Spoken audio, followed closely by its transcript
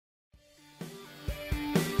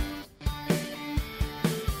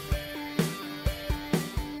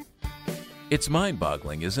It's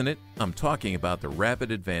mind-boggling, isn't it? I'm talking about the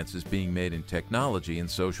rapid advances being made in technology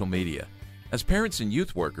and social media. As parents and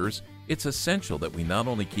youth workers, it's essential that we not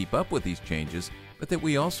only keep up with these changes, but that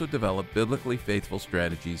we also develop biblically faithful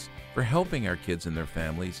strategies for helping our kids and their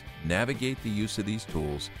families navigate the use of these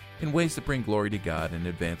tools in ways that bring glory to God and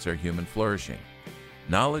advance our human flourishing.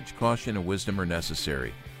 Knowledge, caution, and wisdom are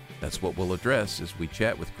necessary. That's what we'll address as we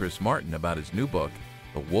chat with Chris Martin about his new book,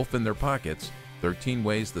 The Wolf in Their Pockets, 13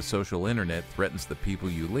 Ways the Social Internet Threatens the People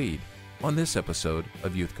You Lead, on this episode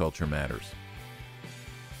of Youth Culture Matters.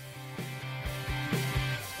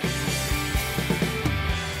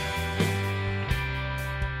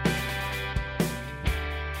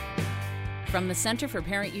 From the Center for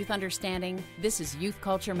Parent-Youth Understanding, this is Youth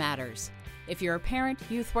Culture Matters. If you're a parent,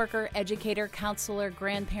 youth worker, educator, counselor,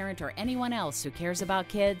 grandparent, or anyone else who cares about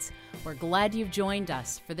kids, we're glad you've joined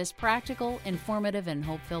us for this practical, informative, and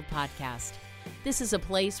hope-filled podcast. This is a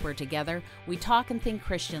place where together we talk and think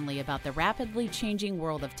Christianly about the rapidly changing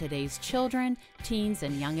world of today's children, teens,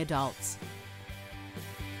 and young adults.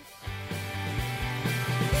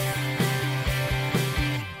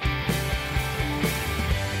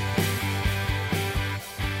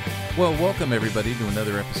 Well, welcome everybody to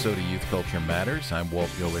another episode of Youth Culture Matters. I'm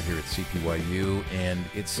Walt Gilbert here at CPYU, and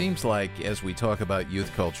it seems like as we talk about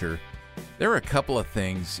youth culture, there are a couple of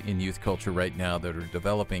things in youth culture right now that are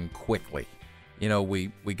developing quickly. You know, we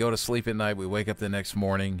go to sleep at night, we wake up the next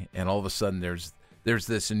morning, and all of a sudden there's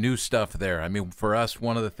this new stuff there. I mean, for us,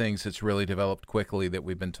 one of the things that's really developed quickly that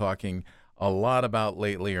we've been talking a lot about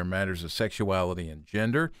lately are matters of sexuality and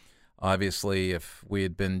gender. Obviously, if we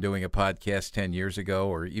had been doing a podcast 10 years ago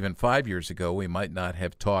or even 5 years ago, we might not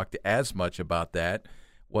have talked as much about that.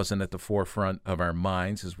 Wasn't at the forefront of our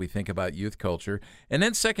minds as we think about youth culture. And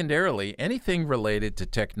then secondarily, anything related to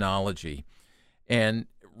technology. And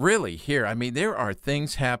really here, I mean, there are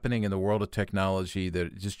things happening in the world of technology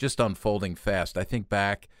that is just unfolding fast. I think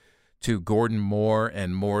back to Gordon Moore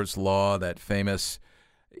and Moore's Law, that famous,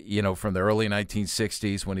 from the early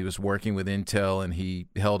 1960s when he was working with Intel and he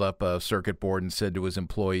held up a circuit board and said to his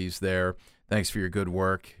employees there, thanks for your good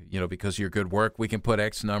work. Because of your good work, we can put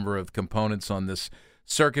X number of components on this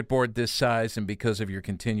circuit board this size, and because of your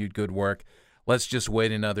continued good work, let's just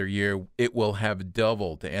wait another year. It will have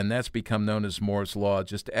doubled, and that's become known as Moore's Law,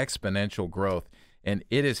 just exponential growth, and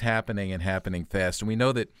it is happening and happening fast. And we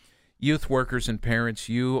know that youth workers and parents,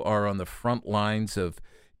 you are on the front lines of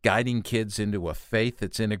guiding kids into a faith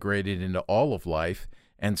that's integrated into all of life,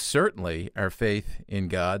 and certainly our faith in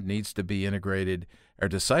God needs to be integrated, our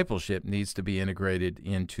discipleship needs to be integrated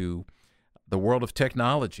into the world of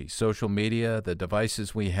technology, social media, the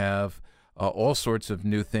devices we have, all sorts of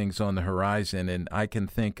new things on the horizon, and I can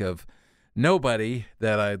think of nobody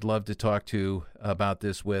that I'd love to talk to about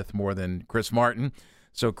this with more than Chris Martin.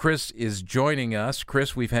 So Chris is joining us.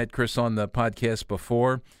 Chris, we've had Chris on the podcast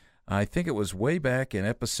before. I think it was way back in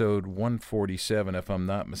episode 147, if I'm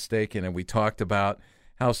not mistaken, and we talked about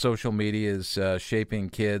how social media is shaping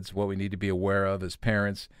kids, what we need to be aware of as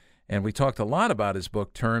parents, and we talked a lot about his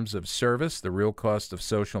book, Terms of Service, The Real Cost of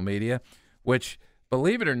Social Media, which,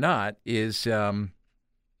 believe it or not, is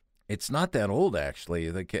it's not that old, actually.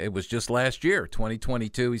 It was just last year,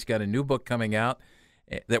 2022. He's got a new book coming out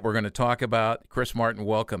that we're going to talk about. Chris Martin,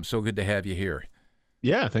 welcome. So good to have you here.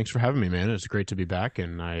 Yeah, thanks for having me, man. It's great to be back,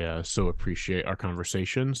 and I so appreciate our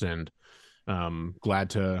conversations, and glad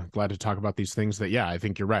to talk about these things that, I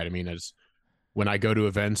think you're right. I mean, as when I go to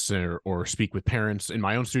events or speak with parents in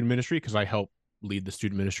my own student ministry, because I help lead the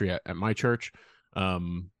student ministry at my church,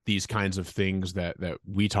 these kinds of things that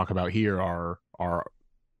we talk about here are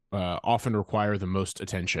often require the most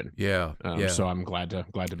attention. Yeah. So I'm glad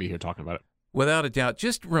to be here talking about it. Without a doubt.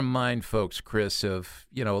 Just remind folks, Chris, of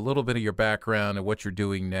a little bit of your background and what you're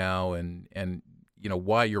doing now, and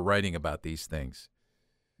why you're writing about these things.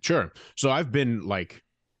 Sure. So I've been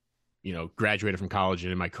graduated from college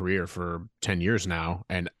and in my career for 10 years now,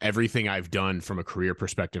 and everything I've done from a career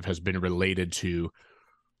perspective has been related to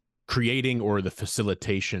creating or the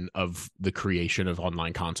facilitation of the creation of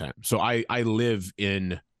online content. So I live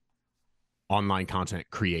in online content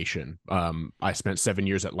creation. I spent 7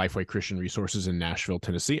 years at Lifeway Christian Resources in Nashville,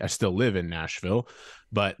 Tennessee. I still live in Nashville,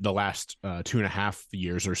 but the last 2.5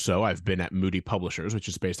 years or so, I've been at Moody Publishers, which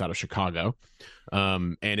is based out of Chicago.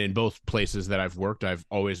 And in both places that I've worked, I've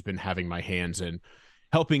always been having my hands in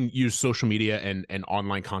helping use social media and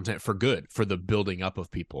online content for good, for the building up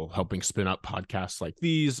of people, helping spin up podcasts like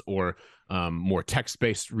these or more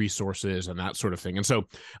text-based resources and that sort of thing. And so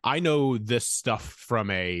I know this stuff from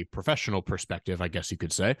a professional perspective, I guess you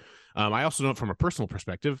could say. I also know it from a personal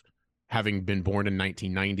perspective, having been born in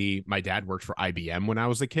 1990, my dad worked for IBM when I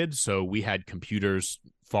was a kid. So we had computers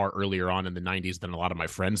far earlier on in the 90s than a lot of my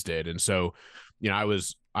friends did. And so, I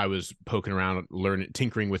was poking around,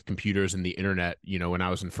 tinkering with computers and the internet, when I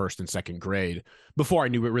was in first and second grade, before I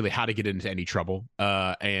knew really how to get into any trouble,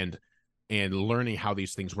 and learning how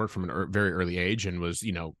these things work from a very early age, and was,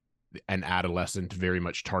 an adolescent very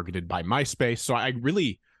much targeted by MySpace. So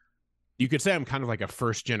you could say I'm kind of like a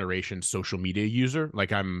first generation social media user.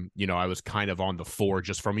 Like I was kind of on the fore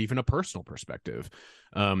just from even a personal perspective.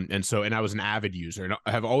 And I was an avid user, and I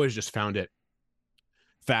have always just found it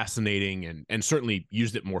fascinating, and certainly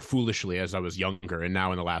used it more foolishly as I was younger. And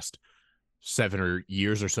now in the last 7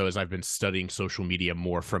 years or so, as I've been studying social media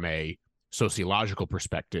more from a sociological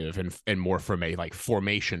perspective and more from a like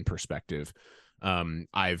formation perspective,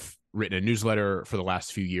 I've written a newsletter for the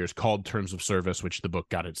last few years called Terms of Service, which the book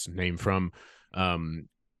got its name from.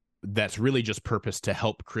 That's really just purpose to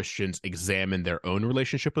help Christians examine their own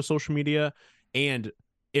relationship with social media, and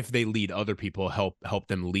if they lead other people, help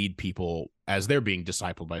them lead people as they're being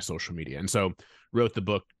discipled by social media. And so wrote the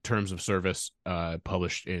book Terms of Service,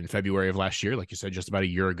 published in February of last year, like you said, just about a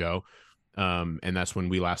year ago. And that's when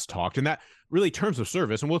we last talked. And that really, Terms of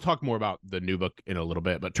Service, and we'll talk more about the new book in a little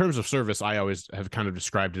bit, but Terms of Service, I always have kind of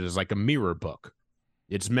described it as like a mirror book.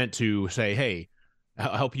 It's meant to say, hey,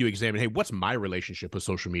 help you examine, hey, what's my relationship with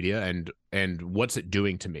social media, and what's it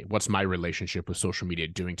doing to me? What's my relationship with social media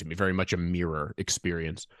doing to me? Very much a mirror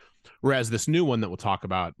experience. Whereas this new one that we'll talk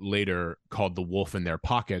about later, called The Wolf in Their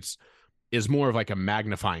Pockets, is more of like a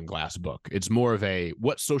magnifying glass book. It's more of a,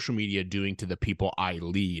 what's social media doing to the people I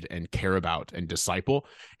lead and care about and disciple,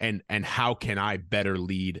 and how can I better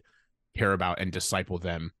lead, care about, and disciple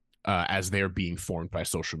them as they're being formed by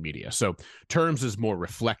social media. So Terms is more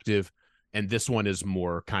reflective, and this one is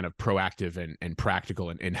more kind of proactive and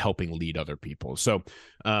practical in helping lead other people. So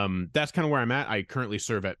that's kind of where I'm at. I currently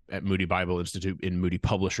serve at Moody Bible Institute in Moody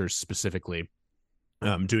Publishers specifically,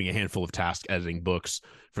 doing a handful of tasks, editing books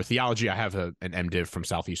for theology. I have an MDiv from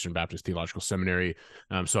Southeastern Baptist Theological Seminary.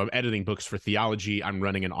 So I'm editing books for theology. I'm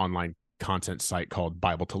running an online content site called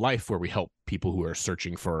Bible to Life, where we help people who are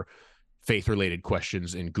searching for faith-related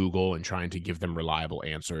questions in Google and trying to give them reliable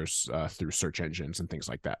answers through search engines and things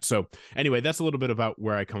like that. So anyway, that's a little bit about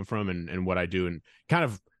where I come from and what I do, and kind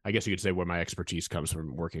of, I guess you could say, where my expertise comes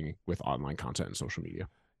from, working with online content and social media.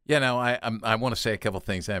 Yeah, now I want to say a couple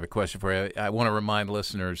things. I have a question for you. I want to remind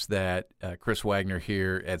listeners that Chris Wagner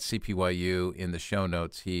here at CPYU, in the show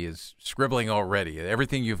notes, he is scribbling already.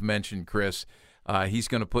 Everything you've mentioned, Chris, he's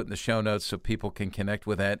going to put in the show notes so people can connect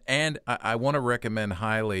with that. And I want to recommend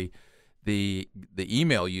highly the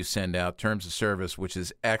email you send out, Terms of Service, which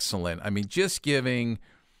is excellent. I mean, just giving,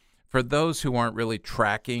 for those who aren't really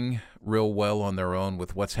tracking real well on their own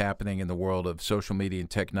with what's happening in the world of social media and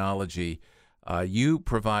technology, you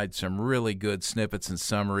provide some really good snippets and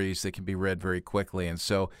summaries that can be read very quickly. And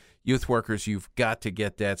so youth workers, you've got to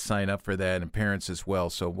get that, sign up for that, and parents as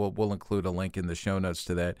well. So we'll include a link in the show notes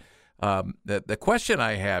to that. The question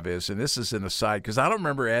I have is, and this is an aside, because I don't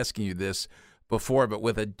remember asking you this before, but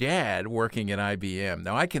with a dad working at IBM,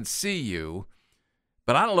 now I can see you,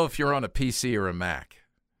 but I don't know if you're on a PC or a Mac.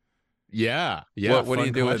 Yeah. What are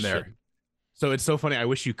you doing there? So it's so funny. I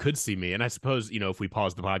wish you could see me. And I suppose, if we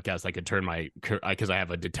pause the podcast, I could turn because I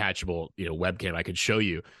have a detachable, webcam, I could show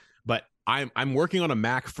you. But I'm working on a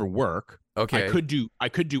Mac for work. Okay. I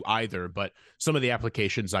could do either, but some of the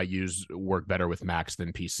applications I use work better with Macs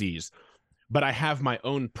than PCs. But I have my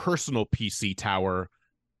own personal PC tower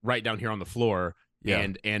right down here on the floor. Yeah.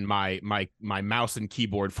 And my mouse and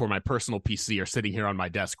keyboard for my personal PC are sitting here on my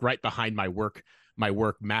desk right behind my work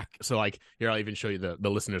Mac. So like, here, I'll even show you, the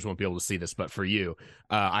listeners won't be able to see this, but for you,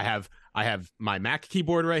 I have my Mac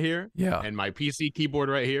keyboard right here, and my PC keyboard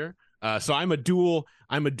right here. So I'm a dual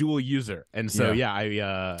user. And so,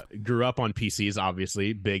 I grew up on PCs,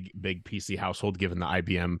 obviously, big PC household, given the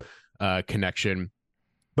IBM connection.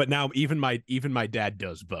 But now even my dad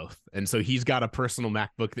does both. And so he's got a personal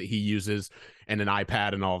MacBook that he uses and an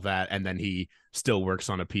iPad and all of that. And then he still works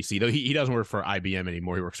on a PC, though he doesn't work for IBM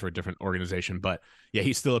anymore. He works for a different organization. But yeah,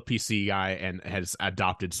 he's still a PC guy and has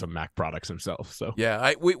adopted some Mac products himself. So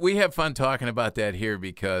yeah, we have fun talking about that here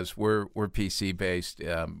because we're PC based.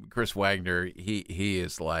 Chris Wagner, he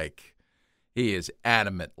is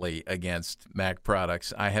adamantly against Mac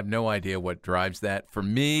products. I have no idea what drives that. For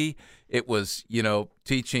me, it was,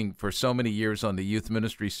 teaching for so many years on the youth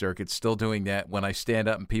ministry circuit, still doing that. When I stand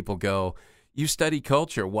up and people go, "You study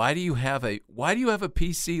culture. Why do you have a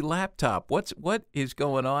PC laptop? What is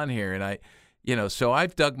going on here?" And so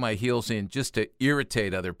I've dug my heels in just to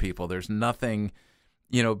irritate other people. There's nothing,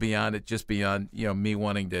 beyond it, just beyond, me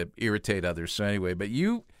wanting to irritate others. So anyway, but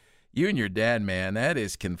you and your dad, man, that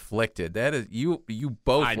is conflicted. That is, you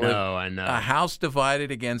both I know. a house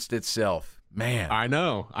divided against itself. Man, I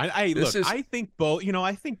know. I think both.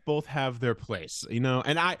 I think both have their place.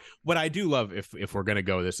 And what I do love, if we're gonna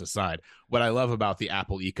go this aside, what I love about the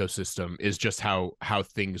Apple ecosystem is just how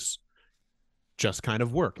things just kind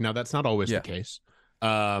of work. Now that's not always the case.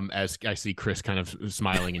 As I see Chris kind of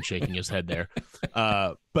smiling and shaking his head there.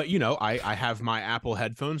 But I have my Apple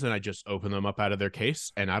headphones and I just open them up out of their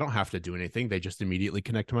case and I don't have to do anything. They just immediately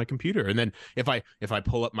connect to my computer. And then if I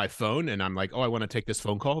pull up my phone and I'm like, oh, I want to take this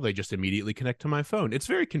phone call, they just immediately connect to my phone. It's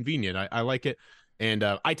very convenient. I like it. And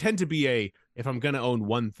I tend to be if I'm going to own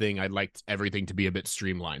one thing, I'd like everything to be a bit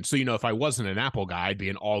streamlined. So, if I wasn't an Apple guy, I'd be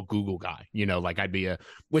an all Google guy, like I'd be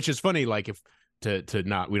which is funny, like if, we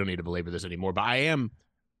don't need to belabor this anymore, but I am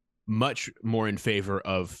much more in favor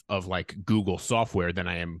of like Google software than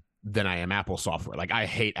I am Apple software. Like I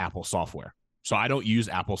hate Apple software. So I don't use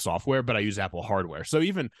Apple software, but I use Apple hardware. So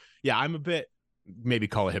I'm a bit, maybe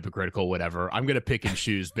call it hypocritical, whatever. I'm going to pick and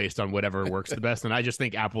choose based on whatever works the best. And I just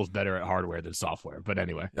think Apple's better at hardware than software. But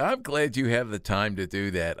anyway. I'm glad you have the time to do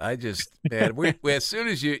that. I just, man, as soon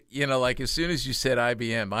as you said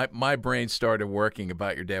IBM, my brain started working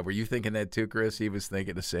about your dad. Were you thinking that too, Chris? He was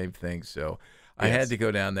thinking the same thing. So I had to go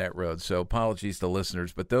down that road. So apologies to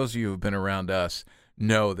listeners. But those of you who have been around us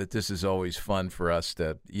know that this is always fun for us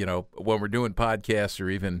to, when we're doing podcasts or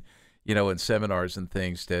even, in seminars and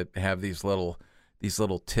things, to have these little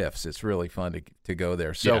tiffs. It's really fun to go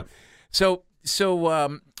there. So,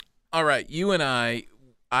 all right, you and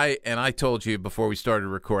I told you before we started to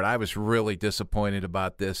record, I was really disappointed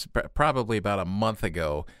about this. Probably about a month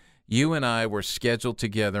ago, you and I were scheduled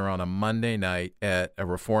together on a Monday night at a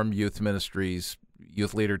Reformed Youth Ministries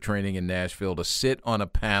youth leader training in Nashville to sit on a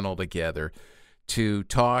panel together to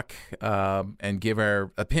talk and give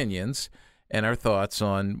our opinions and our thoughts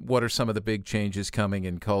on what are some of the big changes coming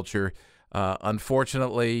in culture.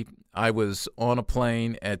 Unfortunately, I was on a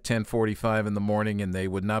plane at 10:45 in the morning, and they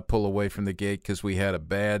would not pull away from the gate because we had a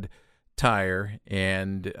bad tire,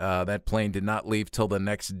 and that plane did not leave till the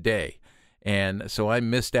next day. And so I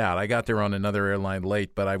missed out. I got there on another airline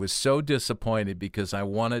late, but I was so disappointed because I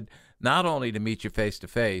wanted not only to meet you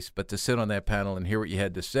face-to-face, but to sit on that panel and hear what you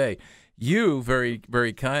had to say. You very,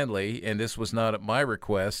 very kindly, and this was not at my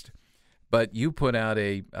request, but you put out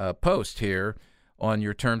a post here on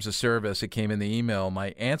your terms of service. It came in the email.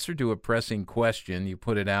 My answer to a pressing question. You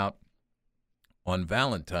put it out on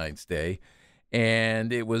Valentine's Day,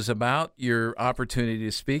 and it was about your opportunity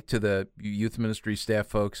to speak to the youth ministry staff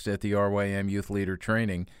folks at the RYM Youth Leader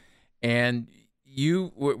Training. And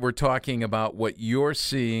you were talking about what you're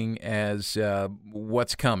seeing as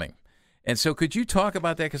what's coming. And so could you talk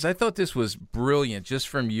about that? Because I thought this was brilliant just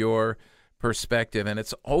from your perspective. And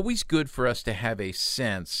it's always good for us to have a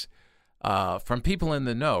sense from people in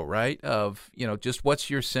the know, right, of, just what's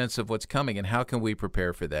your sense of what's coming and how can we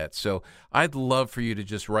prepare for that? So I'd love for you to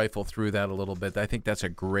just rifle through that a little bit. I think that's a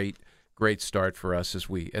great start for us as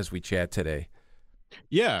we chat today.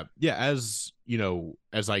 Yeah. As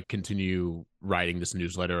I continue writing this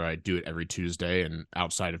newsletter, I do it every Tuesday, and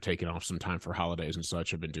outside of taking off some time for holidays and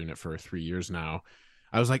such, I've been doing it for 3 years now.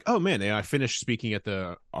 I was like, oh man, I finished speaking at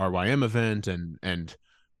the RYM event, and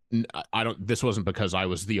this wasn't because I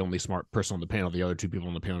was the only smart person on the panel. The other two people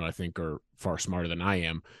on the panel, I think, are far smarter than I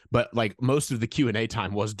am. But like most of the Q&A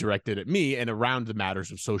time was directed at me and around the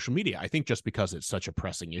matters of social media. I think just because it's such a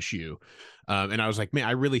pressing issue. And I was like, man,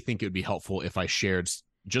 I really think it would be helpful if I shared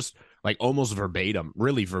just like almost verbatim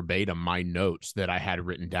my notes that I had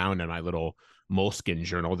written down in my little Moleskine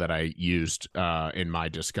journal that I used in my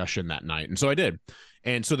discussion that night. And so I did.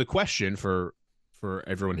 And so the question for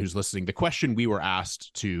everyone who's listening, the question we were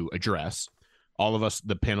asked to address, all of us,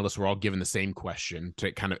 the panelists, were all given the same question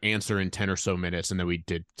to kind of answer in 10 or so minutes, and then we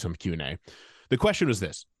did some Q&A. The question was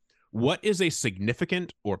this: what is a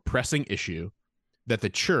significant or pressing issue that the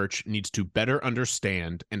church needs to better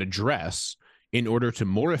understand and address in order to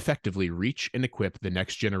more effectively reach and equip the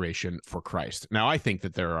next generation for Christ? Now, I think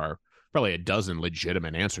that there are probably a dozen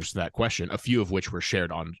legitimate answers to that question, a few of which were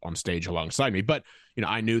shared on stage alongside me. But,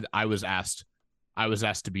 I knew that I was asked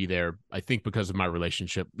to be there, I think, because of my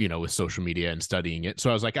relationship, with social media and studying it. So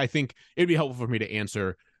I was like, I think it'd be helpful for me to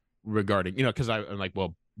answer regarding, because I'm like,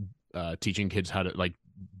 well, teaching kids how to, like,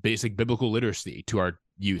 basic biblical literacy to our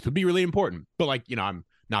youth would be really important. But like, I'm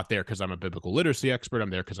not there because I'm a biblical literacy expert. I'm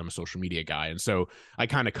there because I'm a social media guy. And so I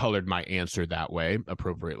kind of colored my answer that way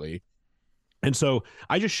appropriately. And so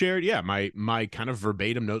I just shared, my kind of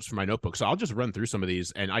verbatim notes from my notebook. So I'll just run through some of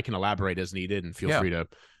these and I can elaborate as needed, and feel free to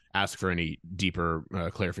ask for any deeper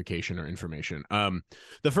clarification or information.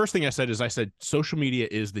 The first thing I said is social media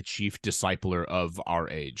is the chief discipler of our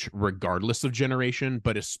age, regardless of generation,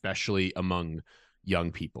 but especially among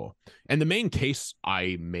young people. And the main case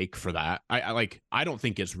I make for that, I don't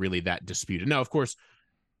think it's really that disputed. Now, of course,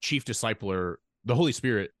 chief discipler, the Holy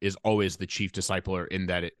Spirit is always the chief discipler in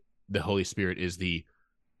that the Holy Spirit is the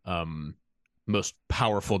most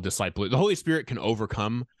powerful discipler. The Holy Spirit can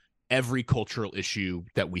overcome every cultural issue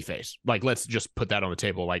that we face. Like, let's just put that on the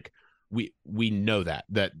table. Like, we know that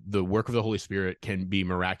the work of the Holy Spirit can be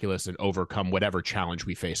miraculous and overcome whatever challenge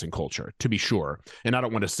we face in culture, to be sure. And I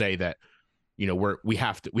don't want to say that, we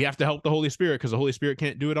have to help the Holy Spirit because the Holy Spirit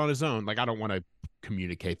can't do it on his own. Like, I don't want to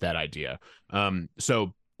communicate that idea.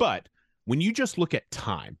 But when you just look at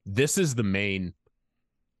time, this is the main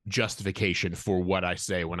justification for what I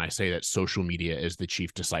say when I say that social media is the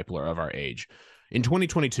chief discipler of our age. In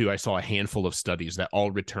 2022, I saw a handful of studies that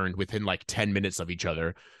all returned within like 10 minutes of each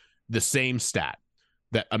other the same stat,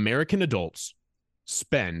 that American adults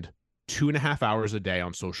spend 2.5 hours a day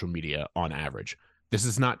on social media on average. This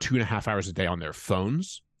is not 2.5 hours a day on their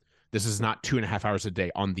phones. This is not 2.5 hours a day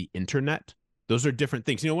on the internet. Those are different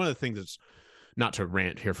things. One of the things that's, not to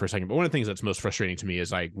rant here for a second, but one of the things that's most frustrating to me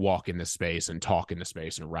as I walk in this space and talk in this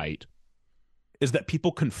space and write is that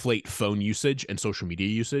people conflate phone usage and social media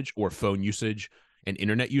usage, or phone usage and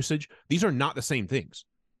internet usage. These are not the same things.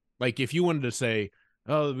 Like, if you wanted to say,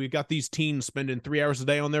 oh, we've got these teens spending 3 hours a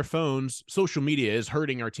day on their phones, social media is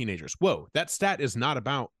hurting our teenagers. Whoa, that stat is not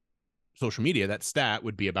about social media. That stat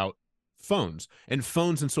would be about phones, and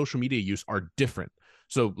phones and social media use are different.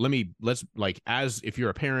 So as if you're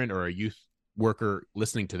a parent or a youth worker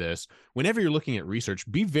listening to this, whenever you're looking at research,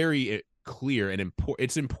 be very clear and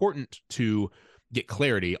it's important to get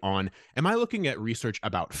clarity on, am I looking at research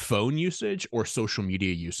about phone usage or social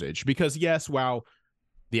media usage? Because yes, while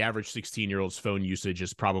the average 16-year-old's phone usage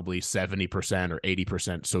is probably 70% or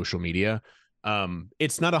 80% social media,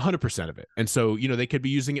 it's not 100% of it. And so, they could be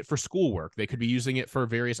using it for schoolwork. They could be using it for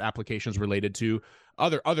various applications related to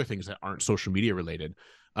other things that aren't social media related.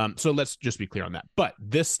 So let's just be clear on that. But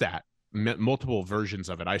this stat, multiple versions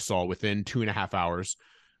of it, I saw within 2.5 hours.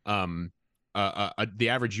 The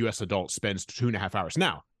average U.S. adult spends 2.5 hours.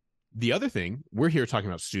 Now, the other thing, we're here talking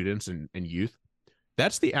about students and youth.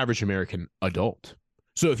 That's the average American adult.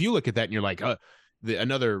 So if you look at that and you're like,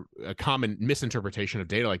 another common misinterpretation of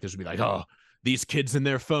data like this would be like, oh, these kids in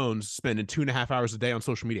their phones spending 2.5 hours a day on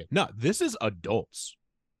social media. No, this is adults.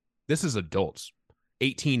 This is adults,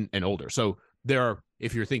 18 and older. So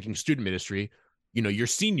if you're thinking student ministry, your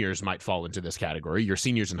seniors might fall into this category. Your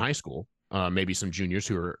seniors in high school, maybe some juniors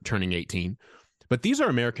who are turning 18, but these are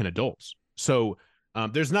American adults. So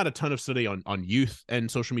there's not a ton of study on youth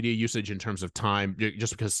and social media usage in terms of time,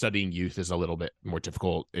 just because studying youth is a little bit more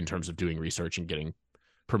difficult in terms of doing research and getting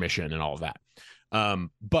permission and all of that.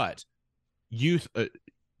 But youth,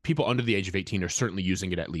 people under the age of 18 are certainly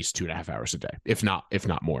using it at least 2.5 hours a day, if not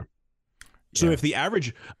more. So if the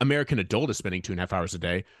average American adult is spending 2.5 hours a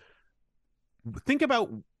day, think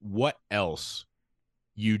about what else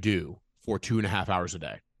you do for 2.5 hours a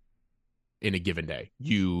day in a given day.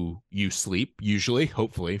 You sleep, usually,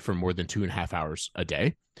 hopefully, for more than 2.5 hours a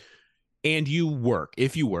day. And you work.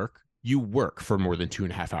 If you work for more than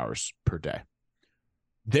 2.5 hours per day.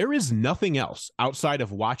 There is nothing else outside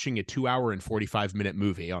of watching a 2-hour and 45-minute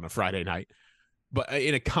movie on a Friday night. But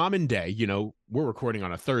in a common day, we're recording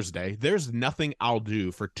on a Thursday. There's nothing I'll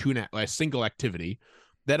do for a single activity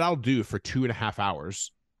that I'll do for 2.5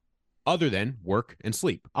 hours other than work and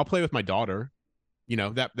sleep. I'll play with my daughter,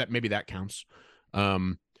 that maybe that counts.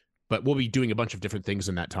 But we'll be doing a bunch of different things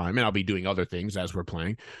in that time, and I'll be doing other things as we're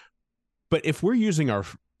playing. But if we're using our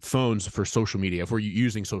phones for social media, if we're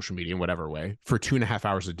using social media in whatever way for 2.5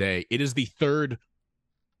 hours a day, it is the third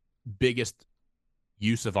biggest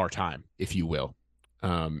use of our time, if you will,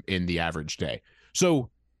 in the average day. So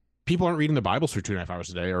people aren't reading the Bibles for 2.5 hours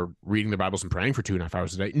a day, or reading the Bibles and praying for 2.5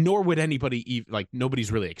 hours a day, nor would anybody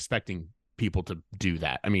nobody's really expecting people to do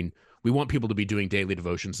that. I mean, we want people to be doing daily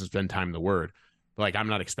devotions and spend time in the Word. But I'm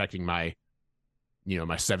not expecting my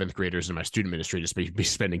seventh graders in my student ministry to be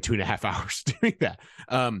spending 2.5 hours doing that.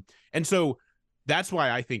 And so that's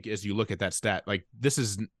why I think, as you look at that stat, this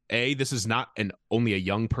is not only a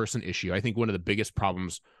young person issue. I think one of the biggest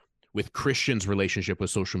problems with Christians' relationship with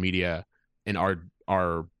social media and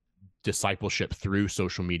our discipleship through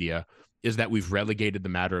social media is that we've relegated the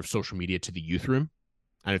matter of social media to the youth room.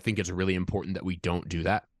 And I think it's really important that we don't do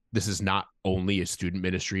that. This is not only a student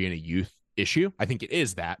ministry and a youth issue. I think it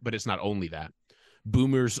is that, but it's not only that.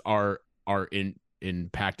 Boomers are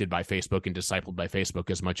impacted by Facebook and discipled by Facebook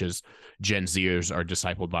as much as Gen Zers are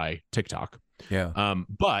discipled by TikTok. Yeah.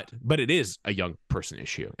 But it is a young person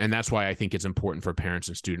issue. And that's why I think it's important for parents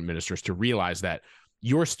and student ministers to realize that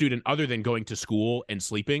your student, other than going to school and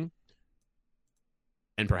sleeping,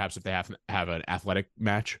 and perhaps if they have an athletic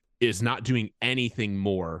match, is not doing anything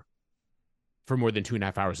more for more than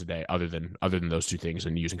 2.5 hours a day other than those two things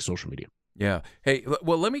and using social media. Yeah. Hey,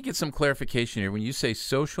 well, let me get some clarification here. When you say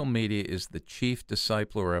social media is the chief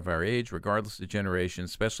discipler of our age, regardless of generation,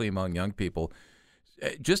 especially among young people,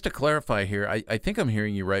 just to clarify here, I think I'm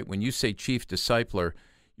hearing you right. When you say chief discipler,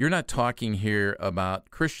 you're not talking here about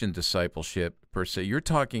Christian discipleship per se. You're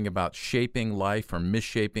talking about shaping life or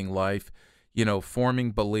misshaping life,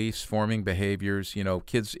 forming beliefs, forming behaviors,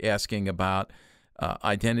 kids asking about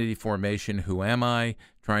identity formation, who am I?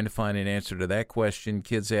 Trying to find an answer to that question.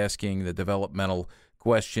 Kids asking the developmental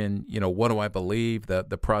question, what do I believe?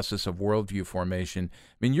 The process of worldview formation.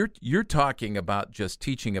 I mean, you're talking about just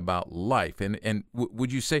teaching about life. And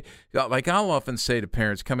would you say, like I'll often say to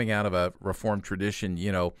parents coming out of a Reformed tradition,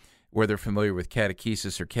 where they're familiar with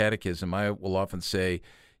catechesis or catechism, I will often say,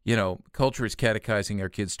 culture is catechizing our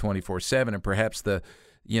kids 24/7, and perhaps the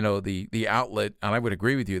outlet, and I would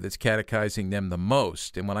agree with you, that's catechizing them the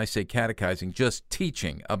most. And when I say catechizing, just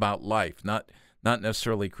teaching about life, not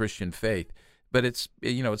necessarily Christian faith, but it's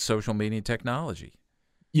social media and technology.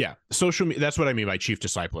 Yeah, social media. That's what I mean by chief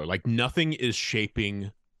discipler. Like nothing is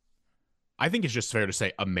shaping. I think it's just fair to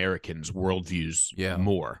say Americans' worldviews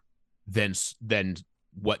more than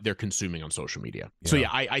what they're consuming on social media. Yeah. So yeah,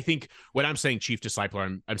 I think when I'm saying chief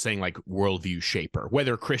discipler, I'm saying like worldview shaper,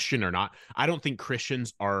 whether Christian or not. I don't think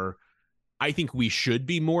Christians are, I think we should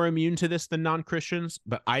be more immune to this than non-Christians,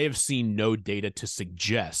 but I have seen no data to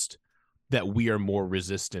suggest that we are more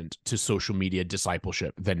resistant to social media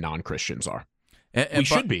discipleship than non-Christians are. And we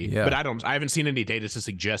should be, but I haven't seen any data to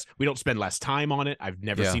suggest we don't spend less time on it. I've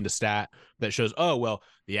never seen a stat that shows, oh, well,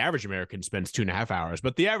 the average American spends 2.5 hours,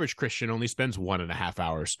 but the average Christian only spends 1.5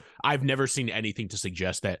 hours. I've never seen anything to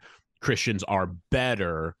suggest that Christians are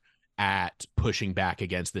better at pushing back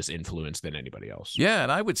against this influence than anybody else. Yeah.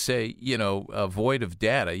 And I would say, void of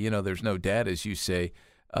data, there's no data, as you say,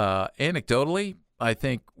 anecdotally, I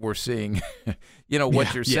think we're seeing,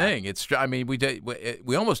 what you're saying. It's, I mean,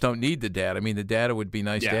 we almost don't need the data. I mean, the data would be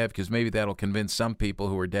nice to have because maybe that'll convince some people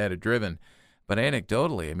who are data driven. But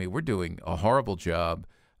anecdotally, I mean, we're doing a horrible job,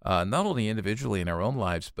 not only individually in our own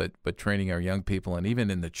lives, but training our young people and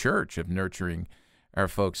even in the church of nurturing our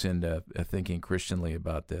folks into thinking Christianly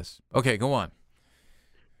about this. Okay, go on.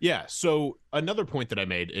 Yeah. So another point that I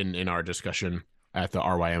made in our discussion at the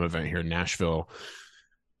RYM event here in Nashville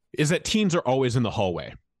is that teens are always in the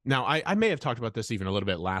hallway. Now, I may have talked about this even a little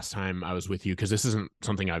bit last time I was with you, because this isn't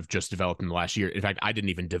something I've just developed in the last year. In fact, I didn't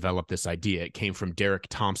even develop this idea. It came from Derek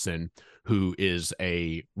Thompson, who is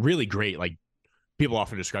a really great, like, people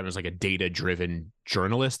often describe him as like a data-driven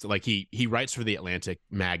journalist. Like he writes for the Atlantic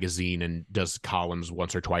magazine and does columns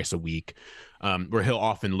once or twice a week, where he'll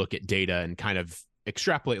often look at data and kind of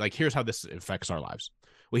extrapolate, like, here's how this affects our lives.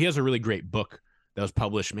 Well, he has a really great book that was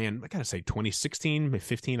published, I gotta say 2016,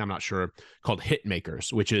 15, I'm not sure, called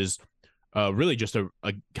Hitmakers, which is really just a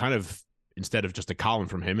kind of, instead of just a column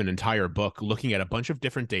from him, an entire book looking at a bunch of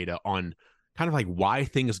different data on kind of like why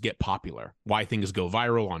things get popular, why things go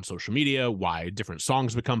viral on social media, why different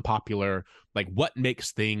songs become popular, like what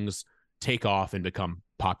makes things take off and become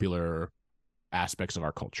popular aspects of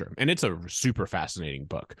our culture. And it's a super fascinating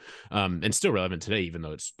book, and still relevant today, even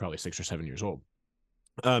though it's probably 6 or 7 years old.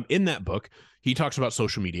 In that book, he talks about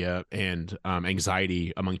social media and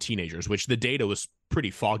anxiety among teenagers, which the data was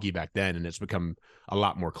pretty foggy back then, and it's become a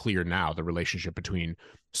lot more clear now, the relationship between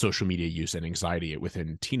social media use and anxiety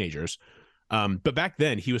within teenagers. But back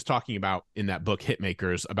then, he was talking about, in that book,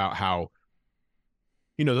 Hitmakers, about how,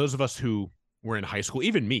 those of us who were in high school,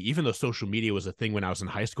 even me, even though social media was a thing when I was in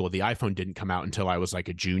high school, the iPhone didn't come out until I was like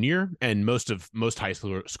a junior, and most high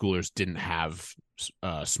schoolers didn't have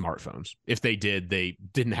smartphones. If they did, they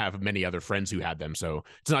didn't have many other friends who had them. So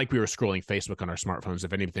it's not like we were scrolling Facebook on our smartphones.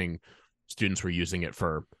 If anything, students were using it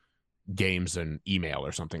for games and email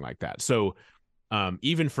or something like that. So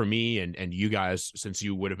even for me and you guys, since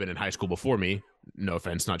you would have been in high school before me, no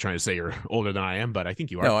offense, not trying to say you're older than I am, but I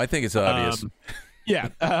think you are. No, I think it's obvious. Yeah.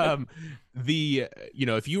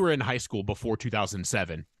 If you were in high school before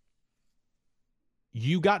 2007,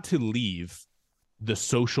 you got to leave the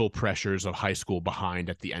social pressures of high school behind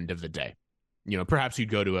at the end of the day. Perhaps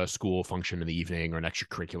you'd go to a school function in the evening or an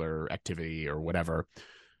extracurricular activity or whatever.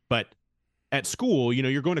 But at school,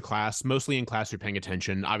 you're going to class, mostly in class, you're paying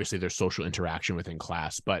attention. Obviously, there's social interaction within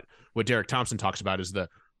class. But what Derek Thompson talks about is the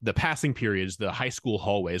the passing periods, the high school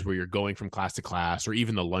hallways where you're going from class to class, or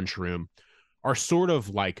even the lunchroom, are sort of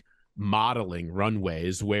like modeling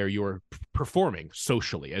runways where you're performing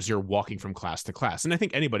socially as you're walking from class to class. And I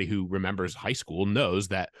think anybody who remembers high school knows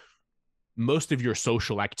that most of your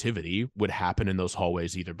social activity would happen in those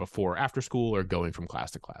hallways, either before or after school or going from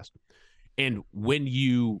class to class. And when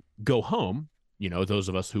you go home, you know, those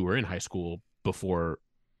of us who were in high school before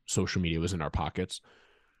social media was in our pockets,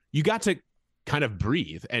 you got to kind of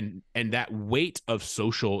breathe, and that weight of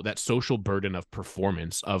that social burden of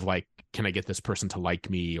performance of like, can I get this person to like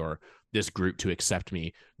me or this group to accept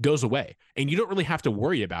me, goes away. And you don't really have to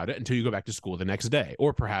worry about it until you go back to school the next day,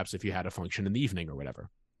 or perhaps if you had a function in the evening or whatever.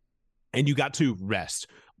 And you got to rest.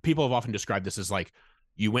 People have often described this as like,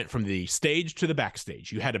 you went from the stage to the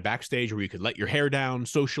backstage. You had a backstage where you could let your hair down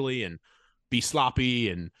socially and be sloppy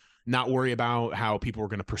and not worry about how people were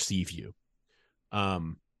going to perceive you.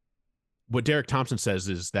 What Derek Thompson says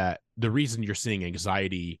is that the reason you're seeing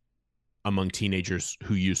anxiety among teenagers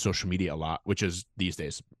who use social media a lot, which is these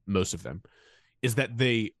days, most of them, is that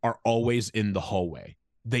they are always in the hallway.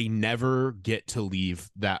 They never get to leave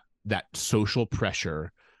that social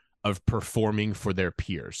pressure of performing for their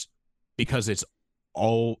peers, because it's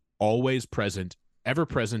always present, ever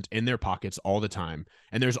present in their pockets all the time.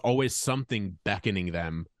 And there's always something beckoning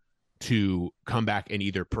them to come back and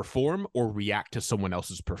either perform or react to someone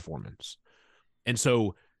else's performance. And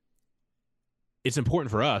so it's important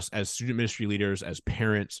for us as student ministry leaders, as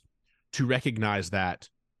parents, to recognize that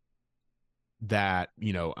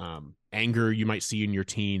anger you might see in your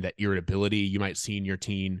teen, that irritability you might see in your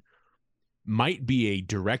teen, might be a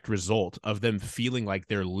direct result of them feeling like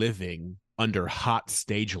they're living under hot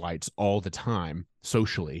stage lights all the time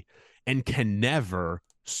socially, and can never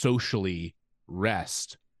socially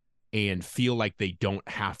rest and feel like they don't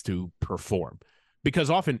have to perform. Because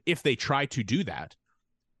often if they try to do that,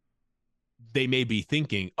 they may be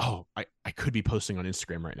thinking, oh, I could be posting on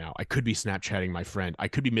Instagram right now. I could be Snapchatting my friend. I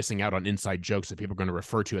could be missing out on inside jokes that people are going to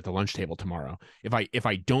refer to at the lunch table tomorrow. If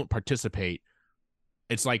I don't participate,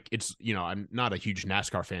 it's like, I'm not a huge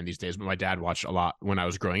NASCAR fan these days, but my dad watched a lot when I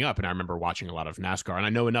was growing up, and I remember watching a lot of NASCAR. And I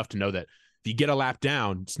know enough to know that if you get a lap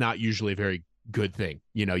down, it's not usually a very good thing.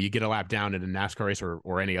 You get a lap down in a NASCAR race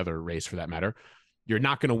or any other race for that matter, you're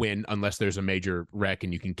not going to win unless there's a major wreck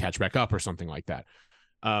and you can catch back up or something like that.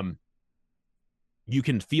 You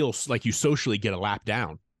can feel like you socially get a lap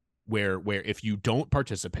down where if you don't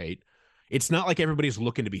participate, it's not like everybody's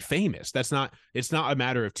looking to be famous. It's not a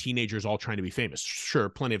matter of teenagers all trying to be famous. Sure,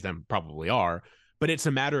 plenty of them probably are, but it's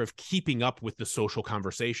a matter of keeping up with the social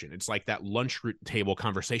conversation. It's like that lunch table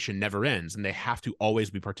conversation never ends, and they have to always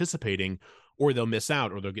be participating, or they'll miss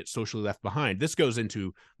out, or they'll get socially left behind. This goes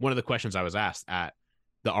into one of the questions I was asked at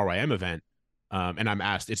the RYM event. And I'm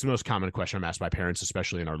asked, it's the most common question I'm asked by parents,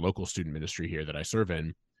 especially in our local student ministry here that I serve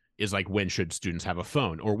in, is like, when should students have a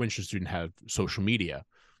phone, or when should students have social media?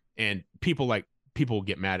 And people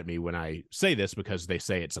get mad at me when I say this because they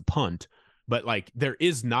say it's a punt, but like, there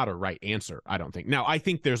is not a right answer, I don't think. Now, I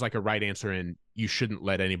think there's like a right answer, and you shouldn't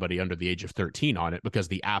let anybody under the age of 13 on it, because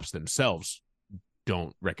the apps themselves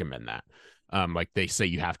don't recommend that. Like, they say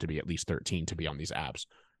you have to be at least 13 to be on these apps.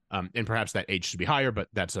 And perhaps that age should be higher, but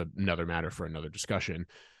that's another matter for another discussion.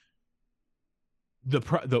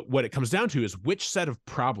 What it comes down to is, which set of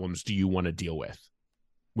problems do you want to deal with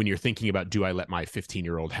when you're thinking about, do I let my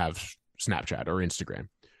 15-year-old have Snapchat or Instagram?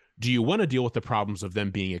 Do you want to deal with the problems of them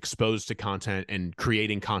being exposed to content and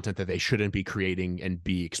creating content that they shouldn't be creating and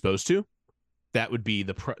be exposed to? That would be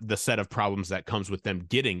the set of problems that comes with them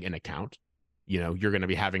getting an account. You're going to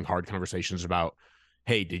be having hard conversations about,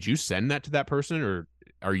 hey, did you send that to that person, or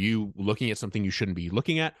are you looking at something you shouldn't be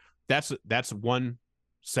looking at? That's one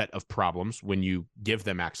set of problems when you give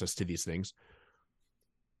them access to these things.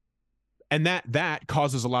 And that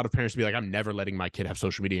causes a lot of parents to be like, I'm never letting my kid have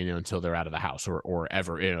social media until they're out of the house, or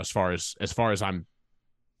ever, as far as I'm,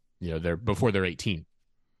 they're before they're 18.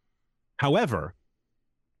 However,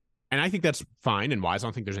 and I think that's fine and wise. I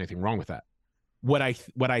don't think there's anything wrong with that. What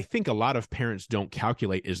I think a lot of parents don't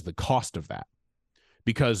calculate is the cost of that,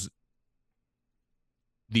 because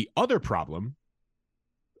the other problem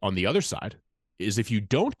on the other side is, if you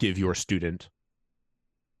don't give your student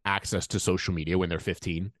access to social media when they're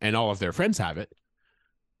 15 and all of their friends have it,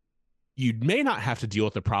 you may not have to deal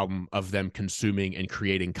with the problem of them consuming and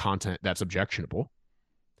creating content that's objectionable,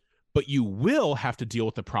 but you will have to deal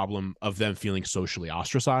with the problem of them feeling socially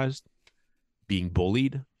ostracized, being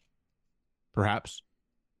bullied, perhaps,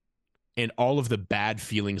 and all of the bad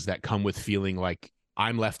feelings that come with feeling like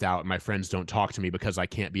I'm left out and my friends don't talk to me because I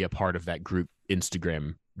can't be a part of that group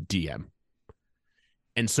Instagram DM.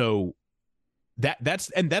 And so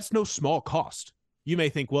that's no small cost. You may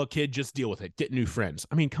think, well, kid, just deal with it, get new friends.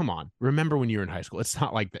 I mean, come on. Remember when you were in high school? It's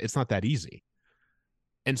not like that. It's not that easy.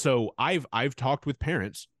 And so I've talked with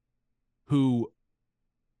parents who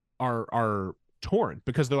are torn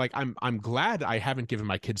because they're like, I'm glad I haven't given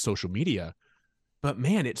my kids social media, but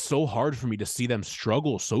man, it's so hard for me to see them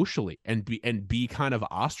struggle socially and be kind of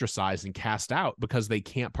ostracized and cast out because they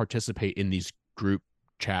can't participate in these group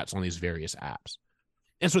chats on these various apps.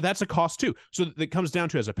 And so that's a cost too. So that comes down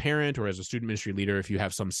to, as a parent or as a student ministry leader, if you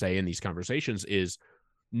have some say in these conversations,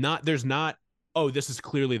 there's not, oh, this is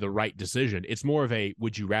clearly the right decision. It's more of a,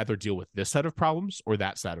 would you rather deal with this set of problems or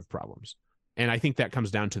that set of problems? And I think that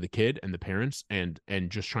comes down to the kid and the parents and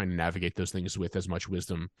just trying to navigate those things with as much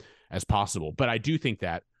wisdom as possible. But I do think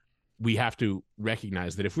that we have to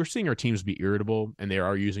recognize that if we're seeing our teams be irritable and they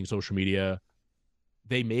are using social media,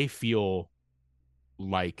 they may feel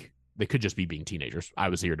like they could just be being teenagers. I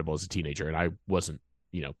was irritable as a teenager and I wasn't,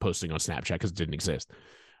 posting on Snapchat because it didn't exist.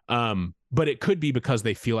 But it could be because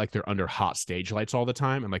they feel like they're under hot stage lights all the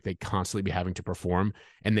time and like they constantly be having to perform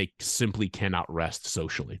and they simply cannot rest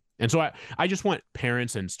socially. And so I just want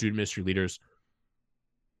parents and student ministry leaders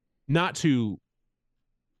not to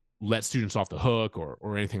let students off the hook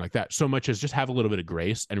or anything like that, so much as just have a little bit of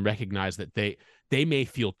grace and recognize that they may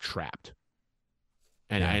feel trapped.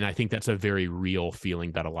 And I think that's a very real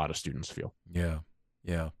feeling that a lot of students feel. Yeah.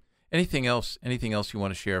 Yeah. Anything else you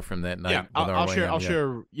want to share from that night?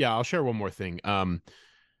 Yeah, I'll share one more thing.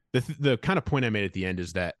 The kind of point I made at the end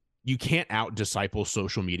is that you can't out disciple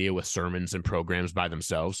social media with sermons and programs by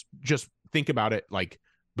themselves. Just think about it like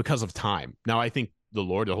because of time. Now, I think the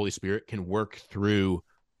Lord, the Holy Spirit, can work through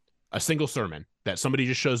a single sermon that somebody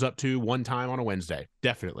just shows up to one time on a Wednesday.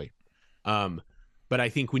 Definitely. But I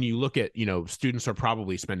think when you look at, students are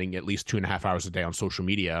probably spending at least 2.5 hours a day on social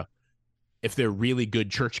media. If they're really good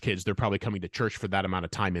church kids, they're probably coming to church for that amount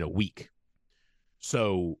of time in a week.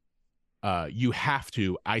 So you have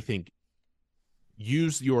to, I think,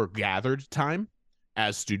 use your gathered time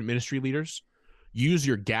as student ministry leaders. Use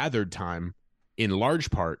your gathered time in large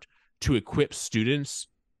part to equip students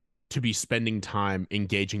to be spending time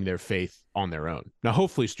engaging their faith on their own. Now,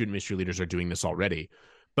 hopefully student ministry leaders are doing this already.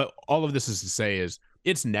 But all of this is to say is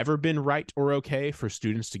it's never been right or okay for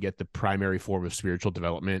students to get the primary form of spiritual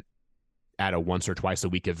development at a once or twice a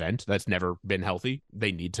week event. That's never been healthy.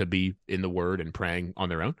 They need to be in the Word and praying on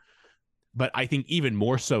their own. But I think even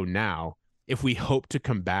more so now, if we hope to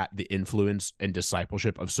combat the influence and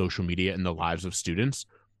discipleship of social media in the lives of students,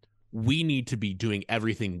 we need to be doing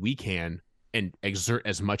everything we can and exert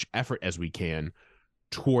as much effort as we can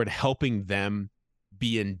toward helping them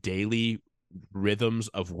be in daily rhythms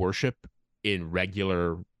of worship in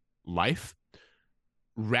regular life,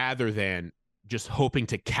 rather than just hoping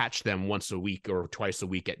to catch them once a week or twice a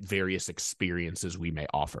week at various experiences we may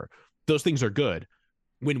offer. Those things are good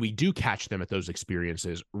when we do catch them at those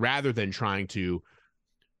experiences, rather than trying to,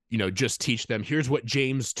 just teach them, here's what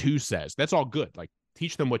James 2 says. That's all good. Like,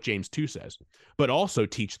 teach them what James 2 says, but also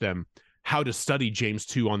teach them how to study James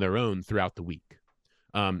 2 on their own throughout the week.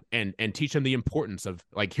 And teach them the importance of,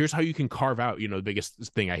 like, here's how you can carve out, the biggest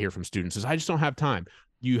thing I hear from students is, I just don't have time.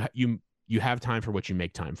 You have time for what you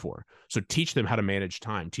make time for. So teach them how to manage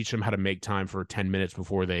time, teach them how to make time for 10 minutes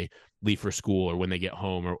before they leave for school or when they get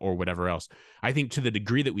home or whatever else. I think to the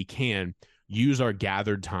degree that we can, use our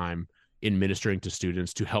gathered time in ministering to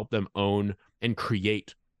students to help them own and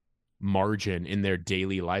create margin in their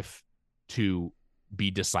daily life to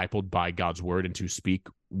be discipled by God's word and to speak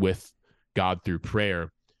with God through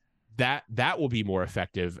prayer. That will be more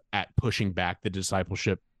effective at pushing back the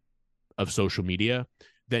discipleship of social media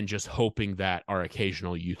than just hoping that our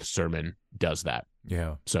occasional youth sermon does that.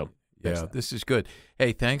 Yeah. So this is good.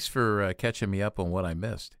 Hey, thanks for catching me up on what I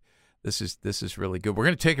missed. This is really good. We're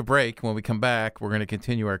going to take a break. When we come back, we're going to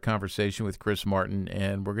continue our conversation with Chris Martin,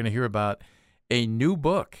 and we're going to hear about a new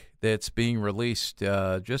book that's being released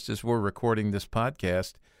just as we're recording this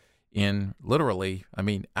podcast in literally,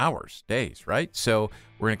 hours, days, right? So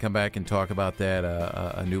we're going to come back and talk about that,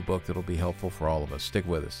 a new book that'll be helpful for all of us. Stick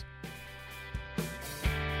with us.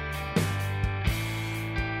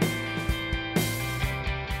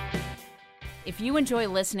 If you enjoy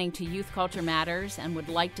listening to Youth Culture Matters and would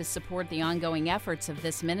like to support the ongoing efforts of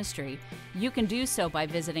this ministry, you can do so by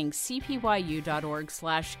visiting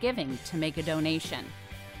cpyu.org/giving to make a donation.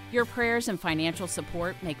 Your prayers and financial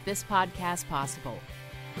support make this podcast possible.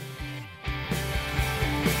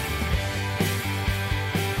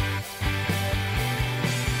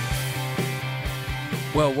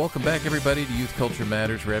 Well, welcome back, everybody, to Youth Culture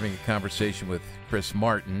Matters. We're having a conversation with Chris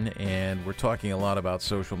Martin, and we're talking a lot about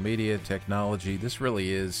social media, technology. This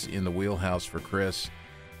really is in the wheelhouse for Chris.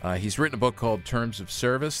 He's written a book called Terms of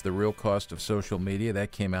Service, The Real Cost of Social Media.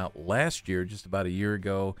 That came out last year, just about a year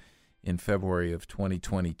ago, in February of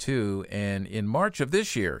 2022. And in March of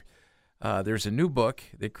this year, there's a new book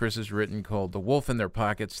that Chris has written called The Wolf in Their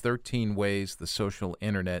Pockets, 13 Ways the Social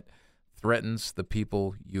Internet Threatens the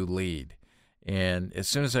People You Lead. And as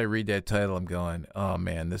soon as I read that title, I'm going, oh,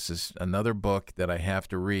 man, this is another book that I have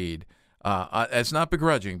to read. It's not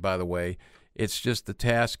begrudging, by the way. It's just the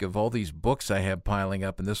task of all these books I have piling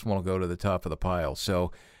up, and this one will go to the top of the pile.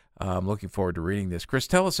 So I'm looking forward to reading this. Chris,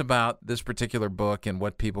 tell us about this particular book and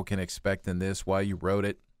what people can expect in this, why you wrote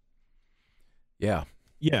it. Yeah.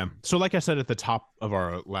 Yeah. So like I said at the top of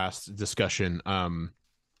our last discussion,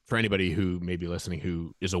 for anybody who may be listening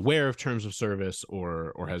who is aware of Terms of Service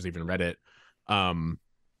or has even read it,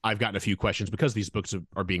 I've gotten a few questions because these books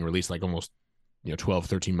are being released like almost 12,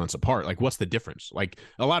 13 months apart. Like, what's the difference? Like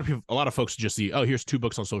a lot of folks just see, oh, here's 2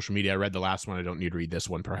 books on social media. I read the last one. I don't need to read this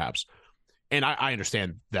one, perhaps. And I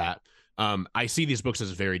understand that. I see these books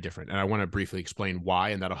as very different, and I want to briefly explain why,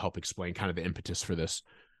 and that'll help explain kind of the impetus for this.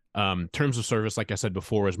 Terms of Service, like I said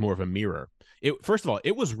before, is more of a mirror. First of all,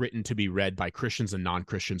 it was written to be read by Christians and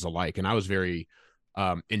non-Christians alike, and I was very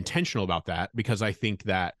intentional about that because I think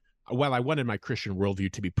that while I wanted my Christian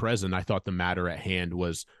worldview to be present, I thought the matter at hand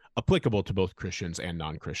was applicable to both Christians and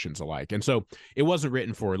non-Christians alike. And so it wasn't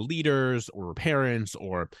written for leaders or parents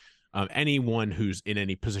or anyone who's in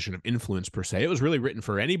any position of influence per se. It was really written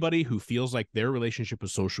for anybody who feels like their relationship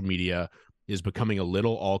with social media is becoming a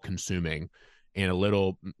little all-consuming and a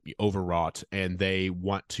little overwrought, and they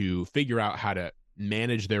want to figure out how to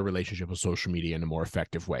manage their relationship with social media in a more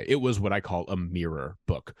effective way. It was what I call a mirror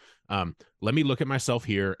book. Let me look at myself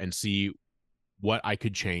here and see what I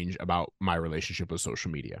could change about my relationship with social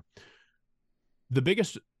media. The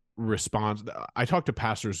biggest response, I talk to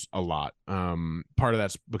pastors a lot. Part of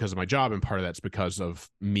that's because of my job, and part of that's because of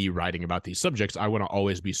me writing about these subjects. I want to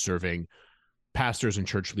always be serving pastors and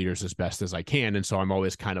church leaders as best as I can. And so I'm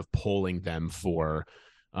always kind of polling them for,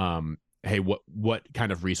 hey, what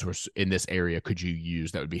kind of resource in this area could you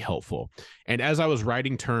use that would be helpful? And as I was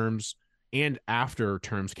writing Terms and after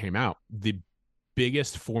Terms came out, the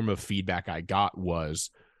biggest form of feedback I got was,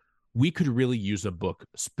 we could really use a book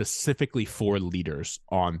specifically for leaders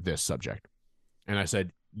on this subject. And I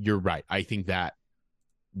said, you're right. I think that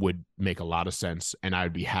would make a lot of sense, and I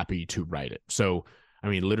would be happy to write it. So, I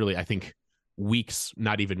mean, literally, I think weeks,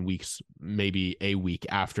 not even weeks, maybe a week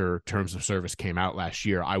after Terms of Service came out last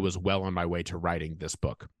year, I was well on my way to writing this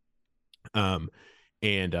book. I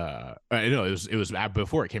know it was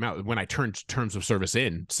before it came out, when I turned Terms of Service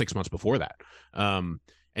in 6 months before that.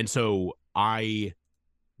 And so I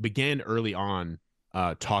began early on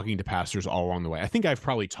talking to pastors all along the way. I think I've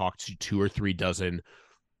probably talked to 2 or 3 dozen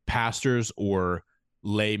pastors or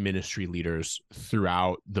lay ministry leaders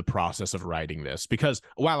throughout the process of writing this, because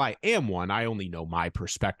while I am one, I only know my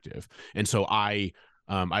perspective. And so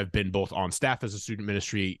I've been both on staff as a student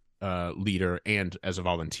ministry leader and as a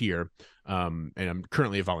volunteer. And I'm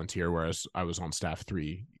currently a volunteer, whereas I was on staff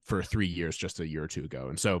for 3 years, just a year or 2 ago.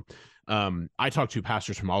 And so I talk to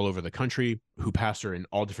pastors from all over the country who pastor in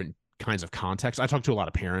all different kinds of contexts. I talk to a lot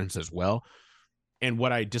of parents as well. And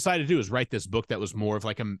what I decided to do is write this book that was more of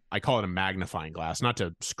like I call it a magnifying glass, not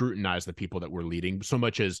to scrutinize the people that we're leading so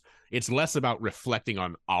much as it's less about reflecting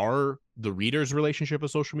on the reader's relationship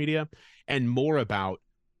with social media and more about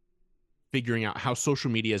figuring out how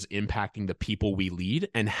social media is impacting the people we lead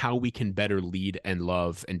and how we can better lead and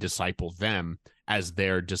love and disciple them as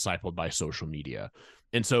they're discipled by social media.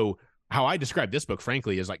 And so how I describe this book,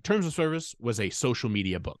 frankly, is like Terms of Service was a social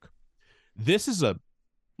media book. This is a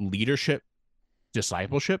leadership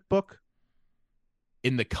discipleship book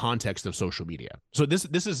in the context of social media. So this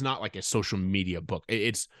is not like a social media book.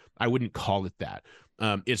 I wouldn't call it that.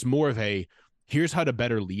 It's more of here's how to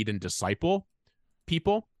better lead and disciple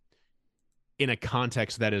people in a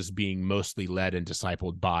context that is being mostly led and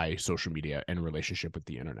discipled by social media and relationship with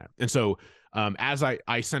the internet. And so as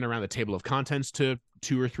I sent around the table of contents to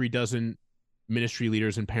 2 or 3 dozen ministry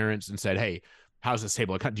leaders and parents and said, hey, how's this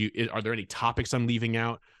table? Are there any topics I'm leaving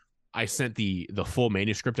out? I sent the full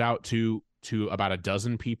manuscript out to about a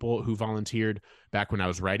dozen people who volunteered back when I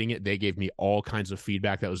was writing it. They gave me all kinds of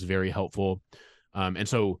feedback that was very helpful. And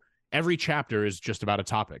so every chapter is just about a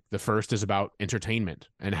topic. The first is about entertainment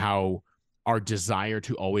and how our desire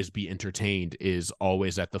to always be entertained is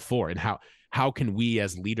always at the fore, and how can we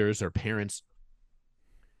as leaders or parents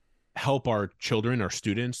help our children or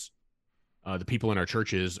students the people in our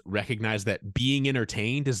churches recognize that being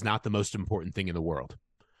entertained is not the most important thing in the world.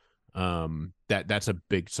 That's a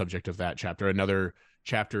big subject of that chapter. Another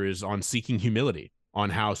chapter is on seeking humility, on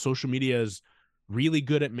how social media is really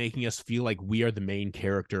good at making us feel like we are the main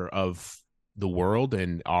character of the world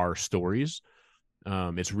and our stories.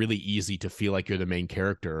 It's really easy to feel like you're the main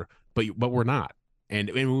character, but we're not. And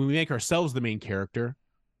when we make ourselves the main character,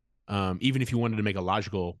 even if you wanted to make a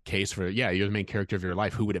logical case for, yeah, you're the main character of your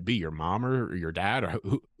life, who would it be? Your mom or your dad? Or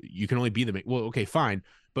who? You can only be the main. Well, okay, fine.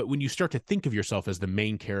 But when you start to think of yourself as the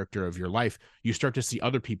main character of your life, you start to see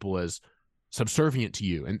other people as subservient to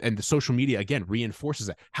you. And the social media, again, reinforces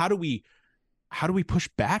that. How do we push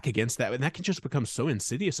back against that? And that can just become so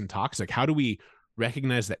insidious and toxic. How do we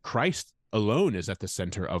recognize that Christ alone is at the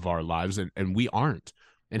center of our lives and we aren't?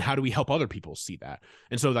 And how do we help other people see that?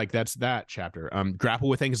 And so like that's that chapter. Grapple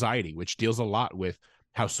with anxiety, which deals a lot with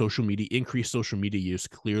how increased social media use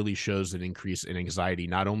clearly shows an increase in anxiety,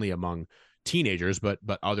 not only among teenagers, but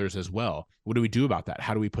others as well. What do we do about that?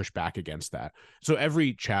 How do we push back against that? So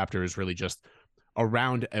every chapter is really just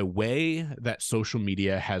around a way that social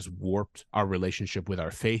media has warped our relationship with our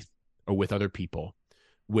faith or with other people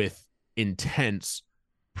with intense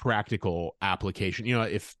practical application.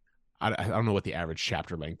 If I don't know what the average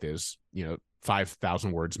chapter length is,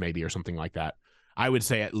 5,000 words maybe or something like that. I would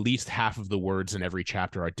say at least half of the words in every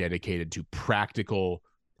chapter are dedicated to practical,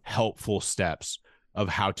 helpful steps of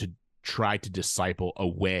how to try to disciple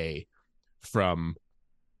away from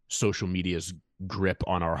social media's grip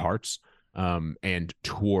on our hearts, and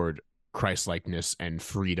toward Christ-likeness and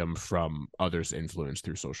freedom from others' influence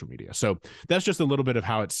through social media. So that's just a little bit of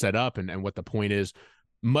how it's set up and what the point is.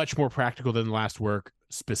 Much more practical than the last work,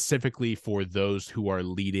 specifically for those who are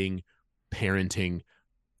leading, parenting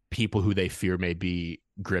people who they fear may be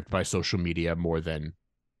gripped by social media more than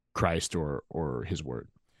Christ or his word.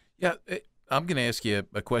 Yeah, I'm going to ask you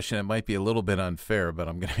a question that might be a little bit unfair, but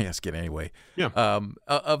I'm going to ask it anyway. Yeah.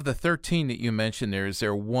 Of the 13 that you mentioned there, is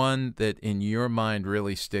there one that in your mind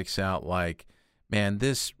really sticks out like, man,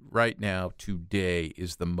 this right now, today,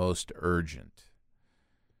 is the most urgent?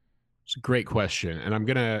 It's a great question. And I'm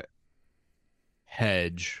going to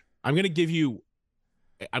hedge. I'm going to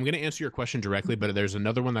answer your question directly, but there's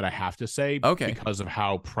another one that I have to say because of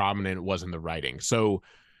how prominent it was in the writing. So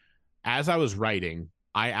as I was writing,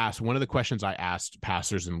 one of the questions I asked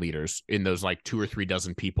pastors and leaders in those like 2 or 3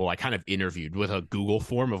 dozen people I kind of interviewed with a Google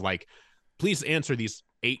form of like, please answer these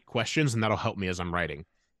 8 questions and that'll help me as I'm writing.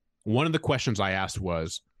 One of the questions I asked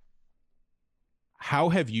was, how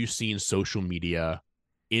have you seen social media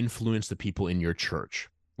influence the people in your church?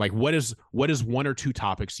 Like what is 1 or 2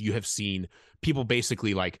 topics you have seen people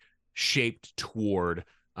basically like shaped toward,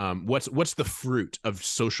 what's the fruit of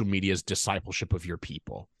social media's discipleship of your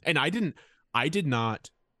people? And I did not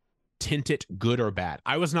tint it good or bad.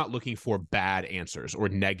 I was not looking for bad answers or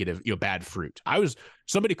negative, bad fruit.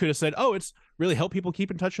 Somebody could have said, oh, it's really helped people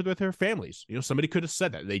keep in touch with their families. Somebody could have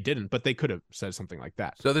said that. They didn't, but they could have said something like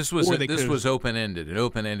that. So this was open-ended, an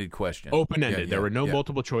open-ended question. Open-ended. There were no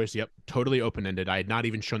multiple choice. Yep. Totally open-ended. I had not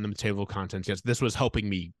even shown them the table of contents yet. This was helping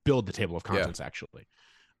me build the table of contents, actually.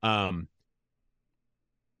 I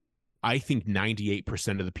think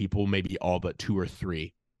 98% of the people, maybe all but 2 or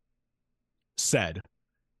 3, said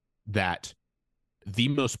that the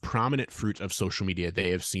most prominent fruit of social media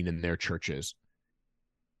they have seen in their churches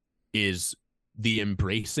is the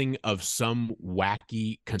embracing of some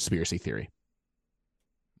wacky conspiracy theory.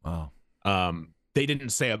 Wow. They didn't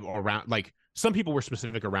say around, like, some people were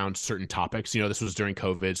specific around certain topics. This was during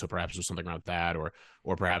COVID, so perhaps it was something around that, or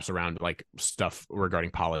perhaps around like stuff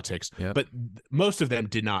regarding politics. Yep. But most of them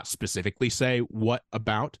did not specifically say what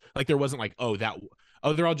about. Like there wasn't like,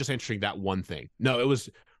 they're all just answering that one thing. No, it was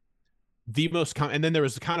the most and then there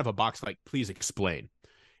was kind of a box like, please explain.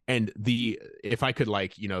 And if I could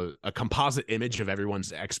like, a composite image of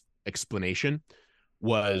everyone's explanation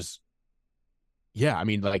was, yeah, I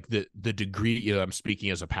mean, like the degree, I'm speaking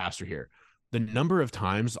as a pastor here, the number of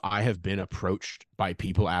times I have been approached by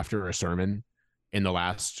people after a sermon in the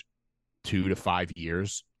last 2 to 5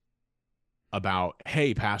 years about,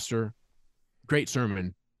 hey, pastor, great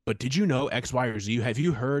sermon, but did you know X, Y, or Z? Have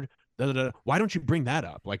you heard? Why don't you bring that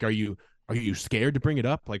up? Like, are you scared to bring it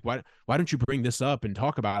up? Like, why don't you bring this up and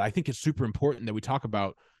talk about it? I think it's super important that we talk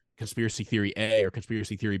about conspiracy theory A or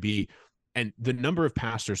conspiracy theory B. And the number of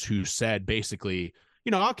pastors who said basically,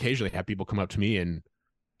 I'll occasionally have people come up to me and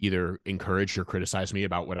either encourage or criticize me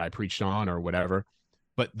about what I preached on or whatever.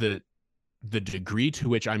 But the degree to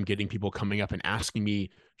which I'm getting people coming up and asking me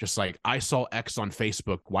just like, I saw X on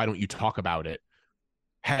Facebook, why don't you talk about it?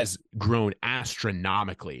 has grown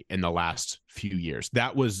astronomically in the last few years.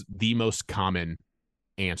 That was the most common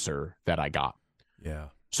answer that I got. Yeah.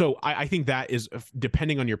 So I think that is,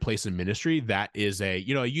 depending on your place in ministry, that is a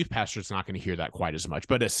youth pastor is not going to hear that quite as much,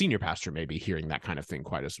 but a senior pastor may be hearing that kind of thing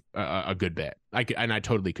quite as a good bit. And I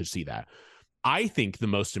totally could see that. I think the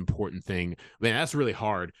most important thing, man, that's really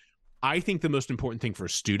hard. I think the most important thing for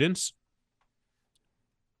students,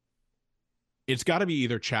 it's got to be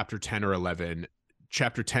either chapter 10 or 11.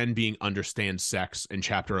 Chapter 10 being understand sex, and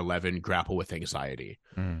chapter 11 grapple with anxiety.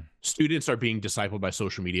 Students are being discipled by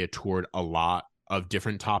social media toward a lot of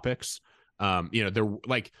different topics. They're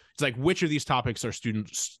like, it's like, which of these topics are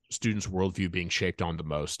students' worldview being shaped on the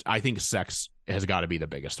most? I think sex has got to be the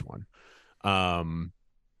biggest one.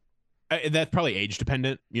 That's probably age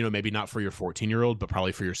dependent, maybe not for your 14-year-old, but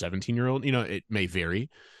probably for your 17-year-old, it may vary.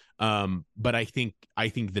 But I think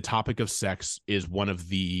the topic of sex is one of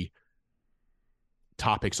the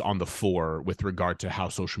topics on the fore with regard to how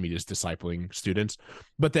social media is discipling students.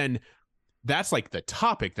 But then that's like the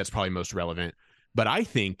topic that's probably most relevant. But I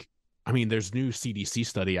think, there's new CDC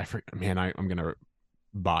study. I'm going to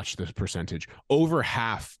botch this percentage. Over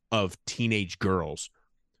half of teenage girls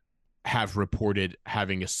have reported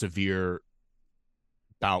having a severe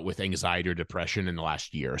bout with anxiety or depression in the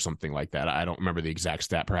last year or something like that. I don't remember the exact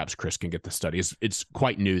stat. Perhaps Chris can get the study. It's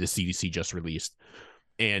quite new. The CDC just released.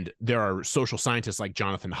 And there are social scientists like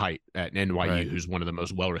Jonathan Haidt at NYU, right, who's one of the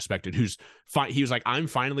most well-respected, he was like, I'm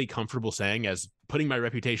finally comfortable saying, as putting my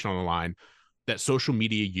reputation on the line, that social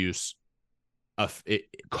media use it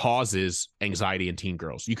causes anxiety in teen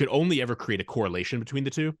girls. You could only ever create a correlation between the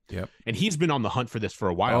two. Yep. And he's been on the hunt for this for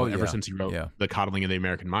a while, ever since he wrote The Coddling of the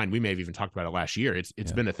American Mind. We may have even talked about it last year.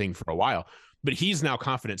 It's been a thing for a while. But he's now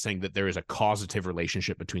confident saying that there is a causative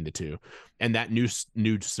relationship between the two. And that new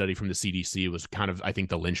study from the CDC was kind of, I think,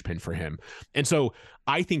 the linchpin for him. And so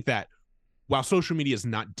I think that while social media is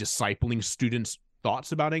not discipling students'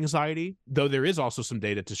 thoughts about anxiety, though there is also some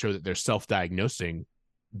data to show that they're self-diagnosing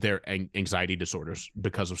their anxiety disorders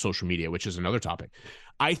because of social media, which is another topic.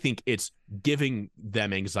 I think it's giving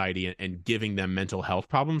them anxiety and giving them mental health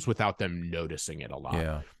problems without them noticing it a lot.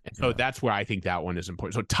 Yeah. And so that's where I think that one is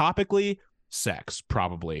important. So topically, sex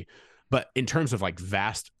probably, but in terms of like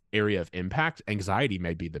vast area of impact, anxiety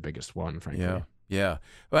may be the biggest one, frankly. Yeah.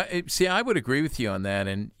 Well, see, I would agree with you on that.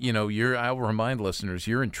 And, I'll remind listeners,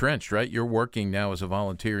 you're entrenched, right? You're working now as a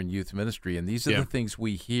volunteer in youth ministry, and these are the things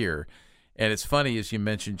we hear. And it's funny, as you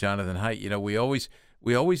mentioned, Jonathan Haidt,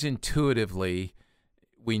 we always intuitively,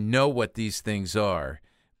 we know what these things are,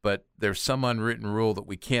 but there's some unwritten rule that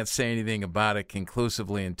we can't say anything about it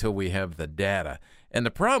conclusively until we have the data. And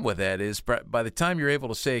the problem with that is by the time you're able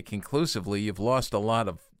to say it conclusively, you've lost a lot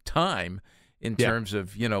of time in terms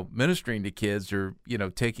of, ministering to kids or,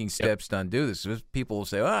 taking steps to undo this. People will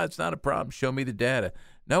say, it's not a problem. Show me the data.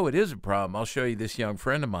 No, it is a problem. I'll show you this young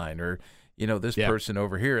friend of mine or, this person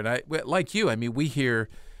over here. And like you,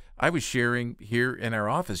 I was sharing here in our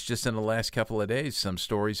office just in the last couple of days some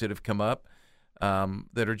stories that have come up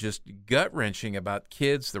that are just gut-wrenching about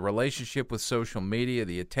kids, the relationship with social media,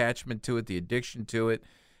 the attachment to it, the addiction to it,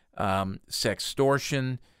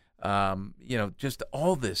 sextortion, just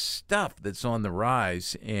all this stuff that's on the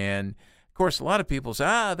rise. And, of course, a lot of people say,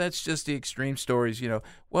 that's just the extreme stories.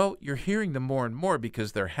 Well, you're hearing them more and more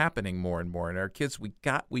because they're happening more and more. And our kids, we've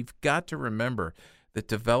got to remember that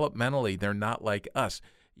developmentally they're not like us,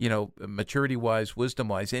 maturity-wise,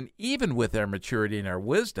 wisdom-wise. And even with our maturity and our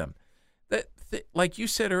wisdom, like you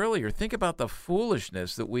said earlier, think about the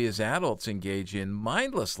foolishness that we as adults engage in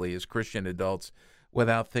mindlessly as Christian adults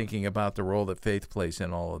without thinking about the role that faith plays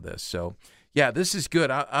in all of this. So, this is good.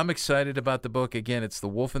 I'm excited about the book. Again, it's The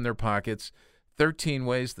Wolf in Their Pockets, 13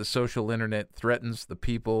 Ways the Social Internet Threatens the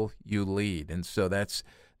People You Lead. And so that's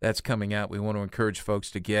coming out. We want to encourage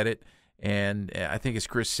folks to get it. And I think, as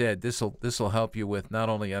Chris said, this will help you with not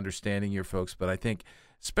only understanding your folks, but I think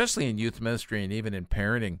especially in youth ministry and even in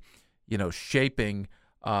parenting, shaping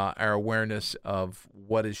our awareness of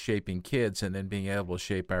what is shaping kids and then being able to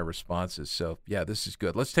shape our responses. So, this is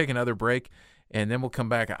good. Let's take another break, and then we'll come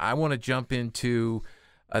back. I want to jump into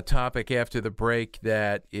a topic after the break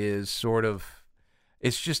that is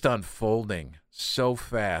it's just unfolding so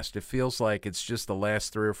fast. It feels like it's just the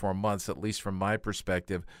last 3 or 4 months, at least from my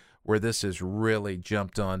perspective, where this has really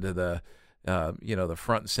jumped onto the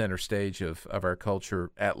front and center stage of our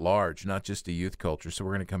culture at large, not just the youth culture. So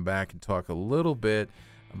we're going to come back and talk a little bit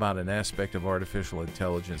about an aspect of artificial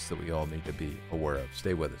intelligence that we all need to be aware of.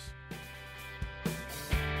 Stay with us.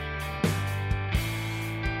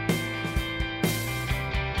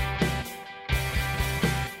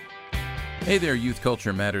 Hey there, Youth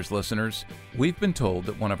Culture Matters listeners. We've been told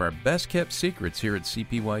that one of our best kept secrets here at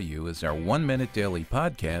CPYU is our 1-minute daily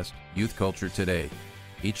podcast, Youth Culture Today.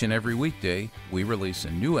 Each and every weekday, we release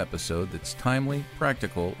a new episode that's timely,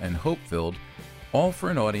 practical, and hope-filled, all for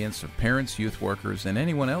an audience of parents, youth workers, and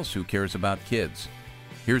anyone else who cares about kids.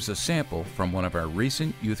 Here's a sample from one of our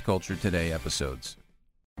recent Youth Culture Today episodes.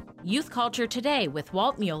 Youth Culture Today with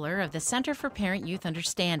Walt Mueller of the Center for Parent-Youth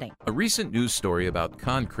Understanding. A recent news story about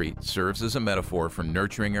concrete serves as a metaphor for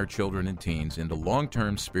nurturing our children and teens into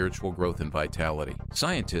long-term spiritual growth and vitality.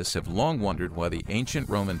 Scientists have long wondered why the ancient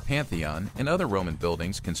Roman Pantheon and other Roman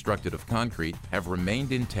buildings constructed of concrete have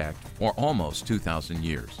remained intact for almost 2,000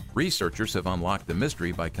 years. Researchers have unlocked the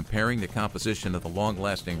mystery by comparing the composition of the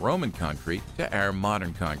long-lasting Roman concrete to our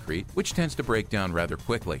modern concrete, which tends to break down rather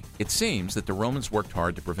quickly. It seems that the Romans worked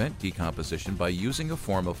hard to prevent decomposition by using a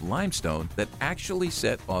form of limestone that actually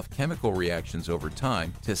set off chemical reactions over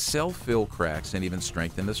time to self-fill cracks and even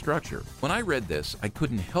strengthen the structure. When I read this, I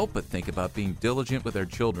couldn't help but think about being diligent with our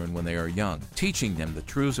children when they are young, teaching them the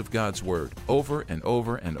truths of God's Word over and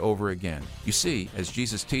over and over again. You see, as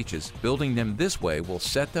Jesus teaches, building them this way will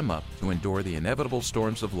set them up to endure the inevitable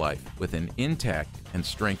storms of life with an intact and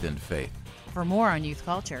strengthened faith. For more on youth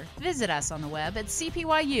culture, visit us on the web at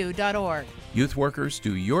cpyu.org. Youth workers,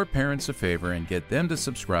 do your parents a favor and get them to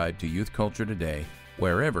subscribe to Youth Culture Today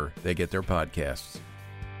wherever they get their podcasts.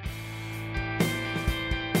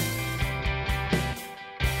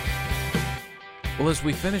 Well, as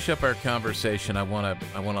we finish up our conversation, I want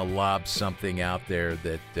to lob something out there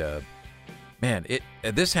that,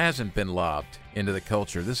 this hasn't been lobbed into the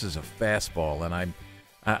culture. This is a fastball, and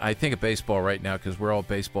I think of baseball right now because we're all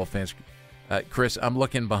baseball fans. Chris, I'm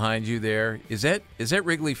looking behind you there. Is that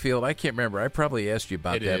Wrigley Field? I can't remember. I probably asked you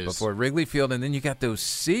about that before. Wrigley Field, and then you got those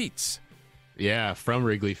seats. Yeah, from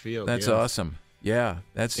Wrigley Field. That's awesome. Yeah,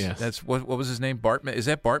 that's what was his name? Bartman. Is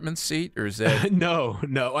that Bartman's seat or is that? No.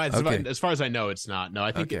 As far as I know, it's not. No,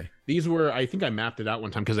 I think these were. I think I mapped it out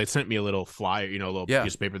one time because they sent me a little flyer, a little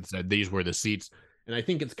piece of paper that said these were the seats, and I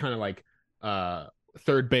think it's kind of like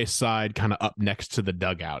third base side, kind of up next to the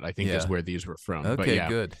dugout, I think is where these were from. Okay, but yeah.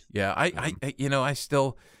 Good. Yeah, I've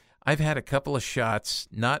had a couple of shots,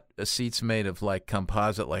 not seats made of like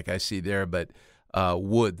composite like I see there, but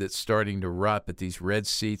wood that's starting to rot. But these red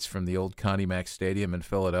seats from the old Connie Mack Stadium in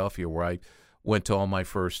Philadelphia, where I went to all my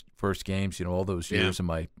first games, all those years of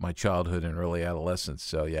my childhood and early adolescence.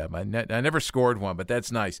 So yeah, I never scored one, but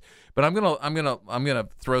that's nice. But I'm gonna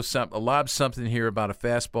lob something here about a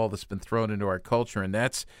fastball that's been thrown into our culture, and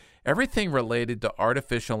that's everything related to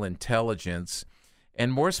artificial intelligence,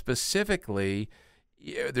 and more specifically,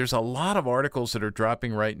 there's a lot of articles that are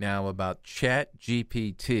dropping right now about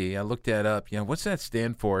ChatGPT. I looked that up. What's that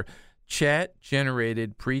stand for? Chat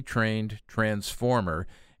Generated Pre-trained Transformer.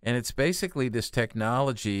 And it's basically this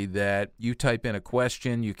technology that you type in a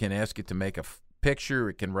question, you can ask it to make a picture,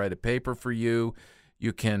 it can write a paper for you,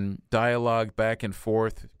 you can dialogue back and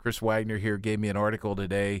forth. Chris Wagner here gave me an article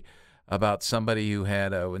today about somebody who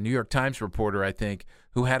had a New York Times reporter, I think,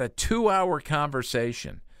 who had a 2-hour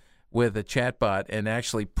conversation with a chatbot and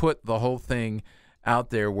actually put the whole thing out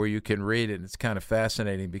there where you can read it. And it's kind of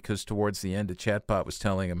fascinating because towards the end, the chatbot was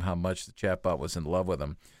telling him how much the chatbot was in love with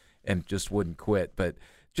him and just wouldn't quit. But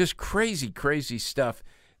just crazy, crazy stuff.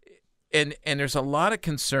 And there's a lot of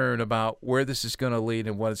concern about where this is going to lead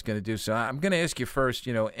and what it's going to do. So I'm going to ask you first,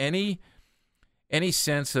 any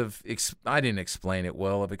sense of, I didn't explain it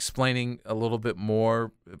well, of explaining a little bit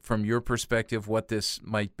more from your perspective what this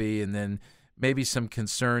might be, and then maybe some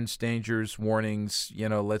concerns, dangers, warnings,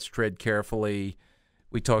 let's tread carefully.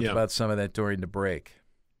 We talked about some of that during the break.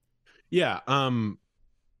 Yeah.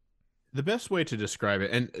 The best way to describe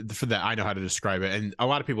it, and for that I know how to describe it, and a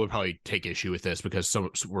lot of people would probably take issue with this because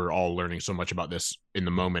we're all learning so much about this in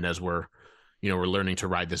the moment as we're learning to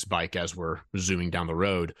ride this bike as we're zooming down the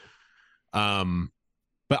road.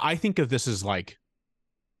 But I think of this as like,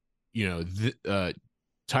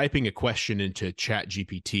 typing a question into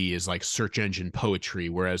ChatGPT is like search engine poetry,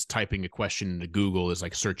 whereas typing a question into Google is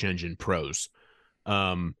like search engine prose.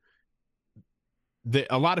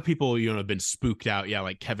 A lot of people, have been spooked out. Yeah,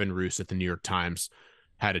 like Kevin Roose at the New York Times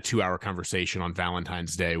had a 2-hour conversation on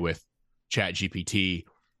Valentine's Day with ChatGPT,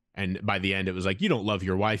 and by the end, it was like, "You don't love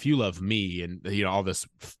your wife, you love me," and all this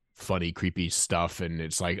funny, creepy stuff. And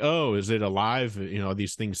it's like, "Oh, is it alive? Are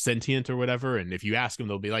these things sentient or whatever?" And if you ask them,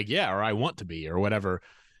 they'll be like, "Yeah," or "I want to be," or whatever.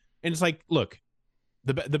 And it's like, look,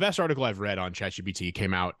 the best article I've read on ChatGPT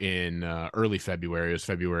came out in early February. It was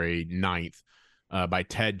February 9th. By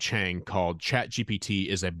Ted Chang, called ChatGPT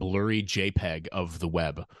is a blurry JPEG of the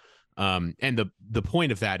web. And the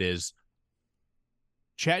point of that is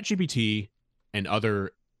ChatGPT and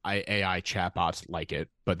other AI chatbots like it,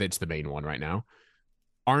 but it's the main one right now,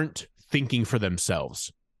 aren't thinking for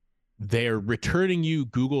themselves. They're returning you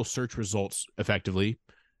Google search results effectively,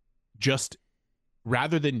 just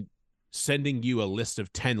rather than sending you a list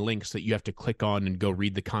of 10 links that you have to click on and go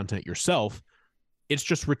read the content yourself. It's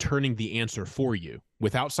just returning the answer for you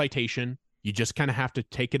without citation. You just kind of have to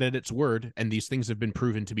take it at its word. And these things have been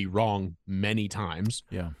proven to be wrong many times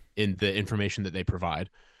in the information that they provide.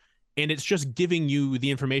 And it's just giving you the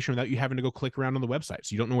information without you having to go click around on the website.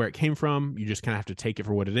 So you don't know where it came from. You just kind of have to take it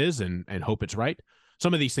for what it is and hope it's right.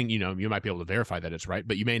 Some of these things, you might be able to verify that it's right,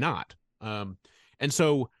 but you may not. And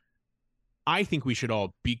so I think we should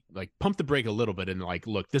all be like, pump the brake a little bit and like,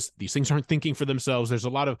 look, these things aren't thinking for themselves. There's a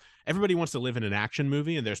lot of, everybody wants to live in an action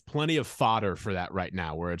movie, and there's plenty of fodder for that right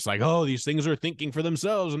now, where it's like, oh, these things are thinking for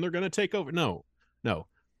themselves and they're going to take over. No.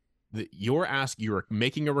 You're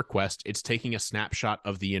making a request. It's taking a snapshot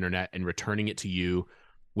of the internet and returning it to you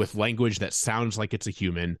with language that sounds like it's a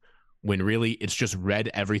human, when really it's just read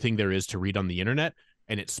everything there is to read on the internet,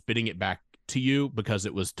 and it's spitting it back to you because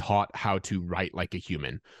it was taught how to write like a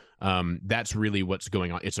human. That's really what's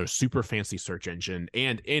going on. It's a super fancy search engine,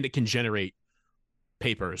 and it can generate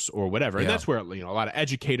papers or whatever. And that's where, a lot of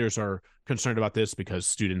educators are concerned about this, because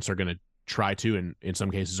students are going to try to, and in some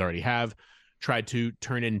cases already have tried to,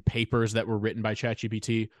 turn in papers that were written by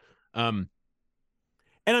ChatGPT. And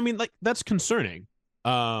I mean, like, that's concerning.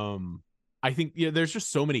 I think there's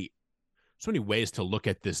just so many ways to look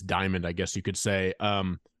at this diamond, I guess you could say.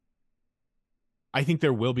 I think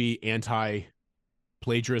there will be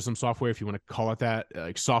anti-plagiarism software, if you want to call it that,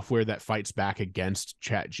 like software that fights back against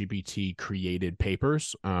ChatGPT created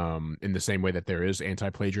papers, in the same way that there is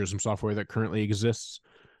anti-plagiarism software that currently exists.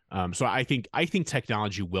 So I think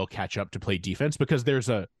technology will catch up to play defense, because there's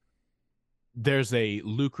a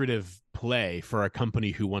lucrative play for a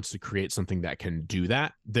company who wants to create something that can do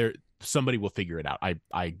that. Somebody will figure it out.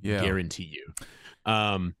 I guarantee you.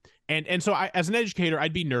 And so as an educator,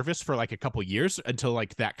 I'd be nervous for like a couple years until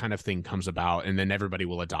like that kind of thing comes about, and then everybody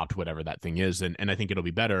will adopt whatever that thing is. And I think it'll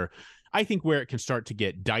be better. I think where it can start to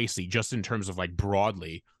get dicey, just in terms of like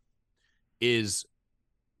broadly, is,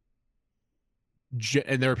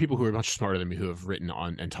 and there are people who are much smarter than me who have written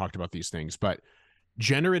on and talked about these things, but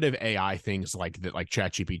generative AI things like that, like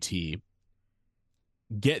ChatGPT,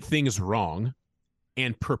 get things wrong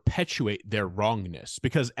and perpetuate their wrongness.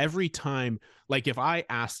 Because every time, like if I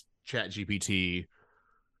asked ChatGPT,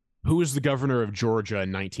 who was the governor of Georgia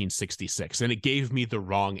in 1966, and it gave me the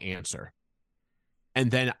wrong answer,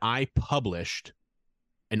 and then I published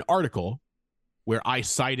an article where I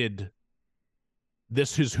cited,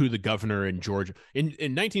 this is who the governor in Georgia in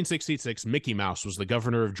 1966, Mickey Mouse was the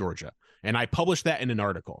governor of Georgia, and I published that in an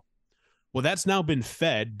article. Well, that's now been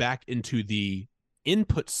fed back into the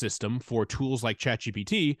input system for tools like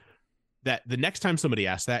ChatGPT, that the next time somebody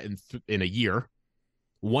asks that in a year,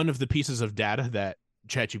 one of the pieces of data that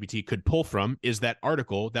ChatGPT could pull from is that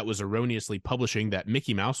article that was erroneously publishing that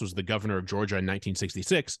Mickey Mouse was the governor of Georgia in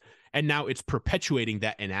 1966, and now it's perpetuating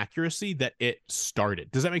that inaccuracy that it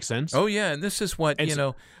started. Does that make sense? Oh yeah, and this is what,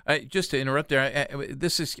 just to interrupt there,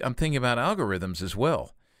 I'm thinking about algorithms as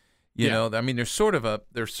well. You know, I mean, there's sort of a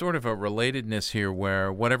relatedness here,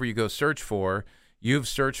 where whatever you go search for, you've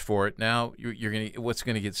searched for it. Now what's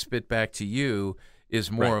going to get spit back to you is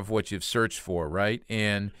more of what you've searched for, right?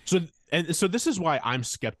 And so this is why I'm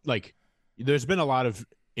skeptical. Like, there's been a lot of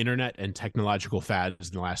internet and technological fads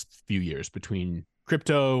in the last few years between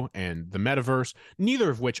crypto and the metaverse, neither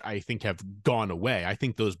of which I think have gone away. I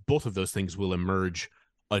think both of those things will emerge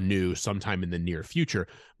anew sometime in the near future.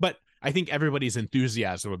 But I think everybody's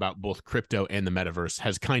enthusiasm about both crypto and the metaverse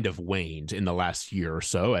has kind of waned in the last year or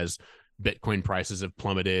so, as Bitcoin prices have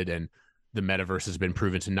plummeted and the metaverse has been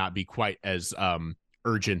proven to not be quite as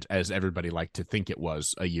urgent as everybody liked to think it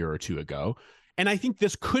was a year or two ago. And I think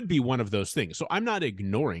this could be one of those things. So I'm not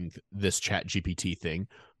ignoring this ChatGPT thing,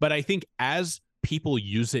 but I think as people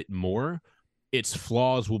use it more, its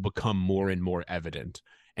flaws will become more and more evident.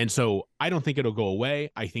 And so I don't think it'll go away.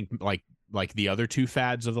 I think like the other two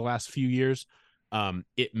fads of the last few years,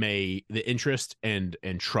 the interest and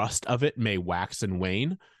trust of it may wax and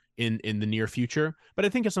wane in the near future. But I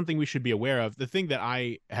think it's something we should be aware of. The thing that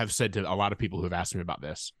I have said to a lot of people who have asked me about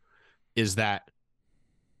this is that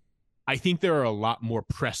I think there are a lot more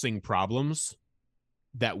pressing problems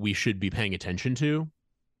that we should be paying attention to,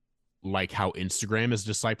 like how Instagram is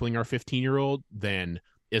discipling our 15-year-old, than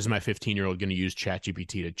is my 15-year-old going to use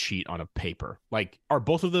ChatGPT to cheat on a paper? Like, are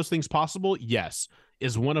both of those things possible? Yes.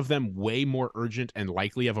 Is one of them way more urgent and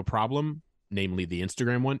likely of a problem, namely the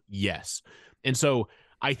Instagram one? Yes. And so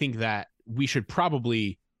I think that we should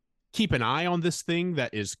probably keep an eye on this thing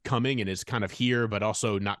that is coming and is kind of here, but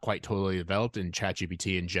also not quite totally developed in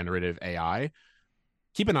ChatGPT and generative AI.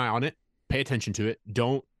 Keep an eye on it. Pay attention to it.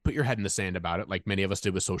 Don't put your head in the sand about it like many of us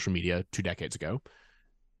did with social media 2 decades ago.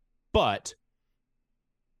 But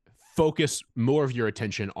focus more of your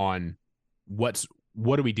attention on what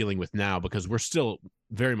are we dealing with now, because we're still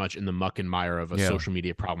very much in the muck and mire of a social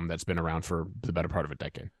media problem that's been around for the better part of a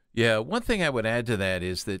decade. Yeah, one thing I would add to that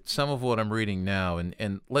is that some of what I'm reading now,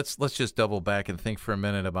 and let's just double back and think for a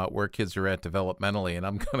minute about where kids are at developmentally, and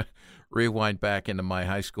I'm going to rewind back into my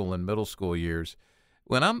high school and middle school years.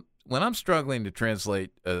 When I'm struggling to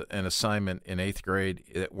translate an assignment in 8th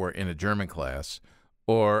grade or in a German class,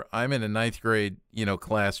 or I'm in a 9th grade,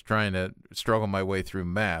 class trying to struggle my way through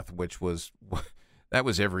math, which was that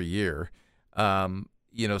was every year.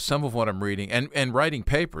 Some of what I'm reading and writing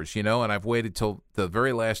papers, and I've waited till the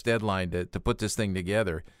very last deadline to put this thing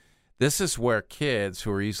together. This is where kids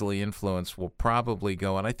who are easily influenced will probably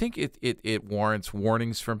go. And I think it warrants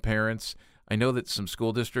warnings from parents. I know that some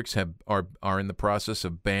school districts are in the process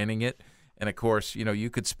of banning it. And of course, you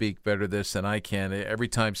could speak better this than I can. Every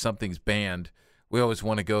time something's banned, we always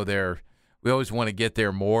want to go there. We always want to get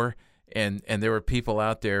there more. And there are people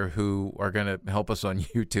out there who are going to help us on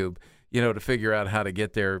YouTube, to figure out how to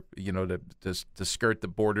get there, to skirt the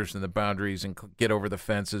borders and the boundaries and get over the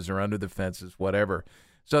fences or under the fences, whatever.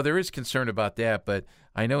 So there is concern about that. But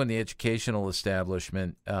I know in the educational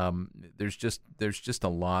establishment, there's just a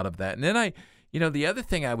lot of that. And then the other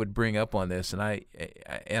thing I would bring up on this, and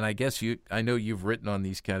I guess I know you've written on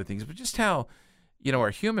these kind of things, but just how, our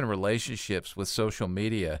human relationships with social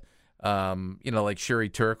media, like Sherry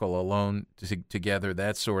Turkle, Alone Together,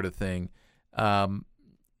 that sort of thing.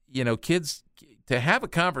 Kids, to have a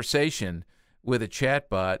conversation with a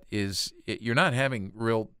chatbot you're not having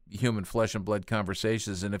real human flesh and blood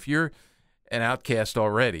conversations. And if you're an outcast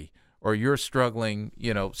already, or you're struggling,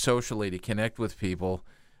 socially to connect with people,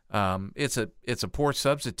 it's a poor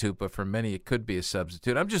substitute, but for many it could be a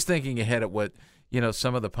substitute. I'm just thinking ahead at what,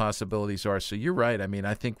 some of the possibilities are. So you're right. I mean,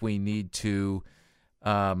 I think we need to,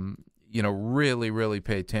 really, really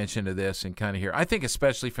pay attention to this and kind of hear. I think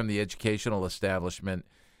especially from the educational establishment,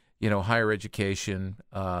 higher education,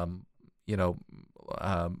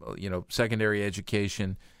 secondary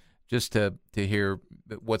education, just to hear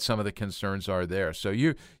what some of the concerns are there. So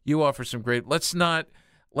you offer some great. Let's not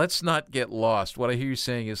get lost. What I hear you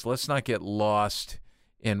saying is let's not get lost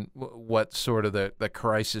in what sort of the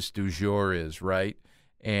crisis du jour is, right?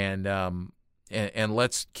 And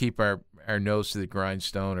let's keep our nose to the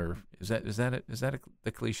grindstone. Or is that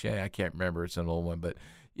the cliche? I can't remember. It's an old one, but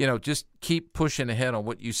just keep pushing ahead on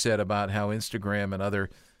what you said about how Instagram and other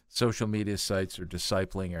social media sites are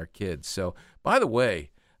discipling our kids. So, by the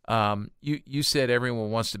way, you said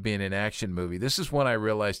everyone wants to be in an action movie. This is when I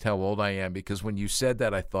realized how old I am, because when you said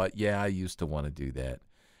that, I thought, yeah, I used to want to do that.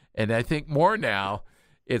 And I think more now,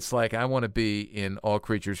 it's like I want to be in All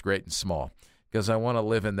Creatures Great and Small, because I want to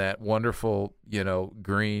live in that wonderful,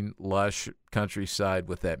 green, lush countryside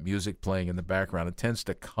with that music playing in the background. It tends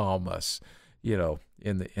to calm us,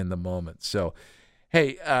 in the moment. So,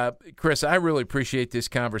 hey, Chris, I really appreciate this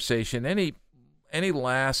conversation. Any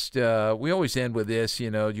last? We always end with this. Do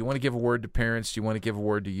you want to give a word to parents? Do you want to give a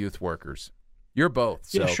word to youth workers? You're both.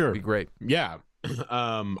 So yeah, sure. It'd be great. Yeah,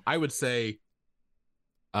 I would say,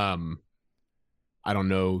 I don't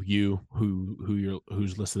know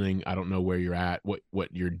who's listening. I don't know where you're at, what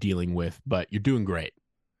you're dealing with, but you're doing great.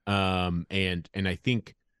 And I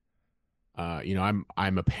think, I'm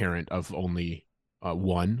a parent of only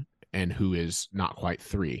one, and who is not quite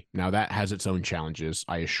 3. Now that has its own challenges,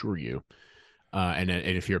 I assure you. And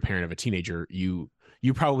if you're a parent of a teenager, you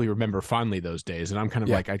probably remember fondly those days. And I'm kind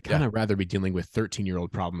of I'd kind of rather be dealing with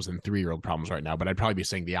 13-year-old problems than 3-year-old problems right now, but I'd probably be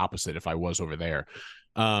saying the opposite if I was over there.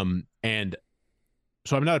 And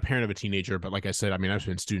so I'm not a parent of a teenager, but like I said, I mean,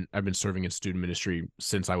 I've been serving in student ministry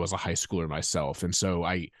since I was a high schooler myself. And so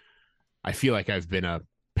I feel like I've been a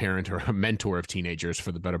parent or a mentor of teenagers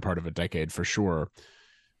for the better part of a decade, for sure.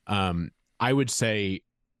 I would say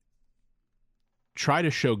try to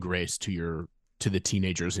show grace to the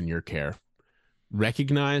teenagers in your care.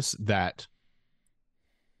 Recognize that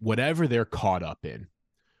whatever they're caught up in,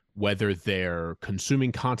 whether they're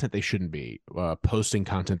consuming content they shouldn't be, posting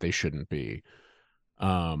content they shouldn't be,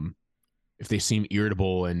 if they seem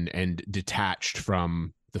irritable and detached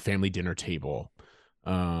from the family dinner table,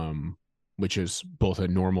 which is both a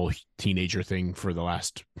normal teenager thing for the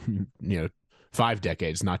last 5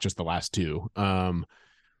 decades, not just the last 2.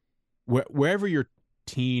 Wherever your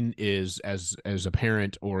teen is as a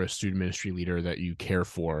parent or a student ministry leader that you care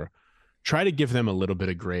for, try to give them a little bit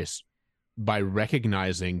of grace by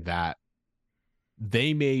recognizing that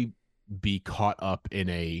they may be caught up in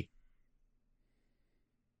a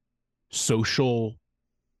social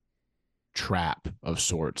trap of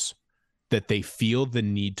sorts that they feel the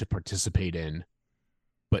need to participate in,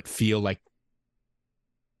 but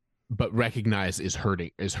recognize is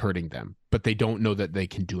hurting them, but they don't know that they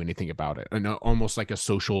can do anything about it. And almost like a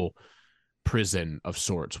social prison of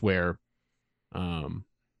sorts where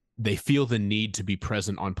they feel the need to be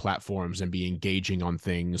present on platforms and be engaging on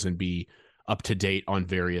things and be up to date on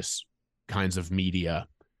various kinds of media,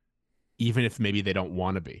 even if maybe they don't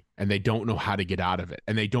want to be, and they don't know how to get out of it.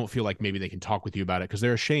 And they don't feel like maybe they can talk with you about it because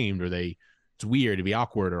they're ashamed, or it's weird to be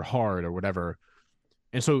awkward or hard or whatever.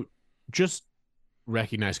 And so just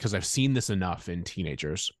recognize, because I've seen this enough in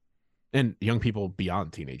teenagers and young people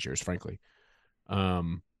beyond teenagers, frankly,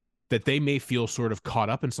 that they may feel sort of caught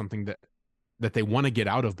up in something that they want to get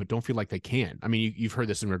out of, but don't feel like they can. I mean, you've heard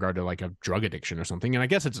this in regard to like a drug addiction or something. And I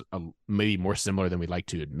guess it's maybe more similar than we'd like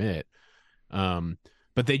to admit.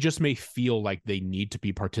 But they just may feel like they need to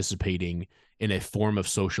be participating in a form of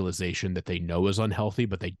socialization that they know is unhealthy,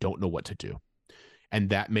 but they don't know what to do. And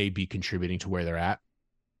that may be contributing to where they're at.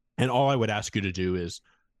 And all I would ask you to do is,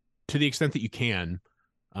 to the extent that you can,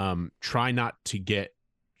 try not to get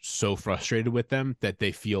so frustrated with them that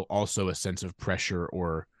they feel also a sense of pressure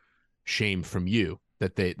or shame from you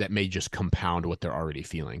that may just compound what they're already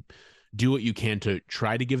feeling. Do what you can to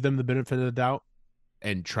try to give them the benefit of the doubt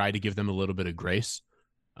and try to give them a little bit of grace.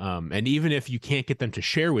 And even if you can't get them to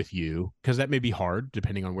share with you, because that may be hard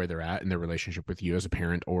depending on where they're at in their relationship with you as a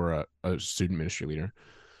parent or a student ministry leader,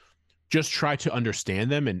 just try to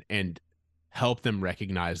understand them and help them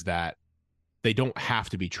recognize that they don't have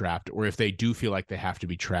to be trapped, or if they do feel like they have to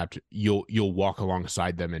be trapped, you'll walk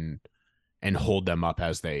alongside them and hold them up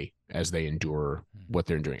as they endure what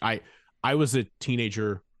they're enduring. I was a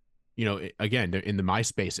teenager, again, in the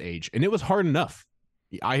MySpace age, and it was hard enough.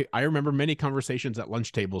 I remember many conversations at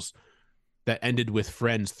lunch tables that ended with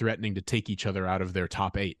friends threatening to take each other out of their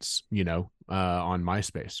top eights, on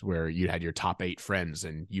MySpace, where you had your top 8 friends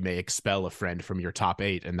and you may expel a friend from your top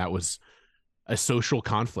 8. And that was a social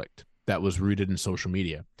conflict that was rooted in social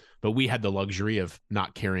media. But we had the luxury of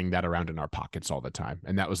not carrying that around in our pockets all the time.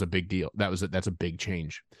 And that was a big deal. That's a big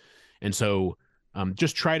change. And so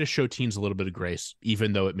just try to show teens a little bit of grace,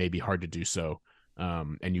 even though it may be hard to do so.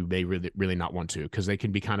 And you may really, really not want to, because they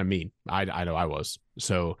can be kind of mean. I know I was.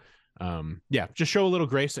 So just show a little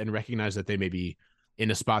grace and recognize that they may be in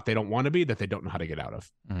a spot they don't want to be, that they don't know how to get out of.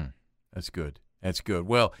 That's good. That's good.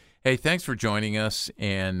 Well, hey, thanks for joining us.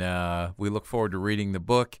 And we look forward to reading the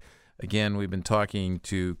book. Again, we've been talking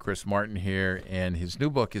to Chris Martin here, and his new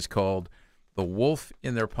book is called The Wolf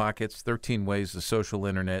in Their Pockets, 13 Ways the Social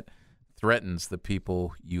Internet Threatens the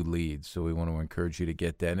People You Lead. So we want to encourage you to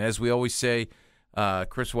get that. And as we always say,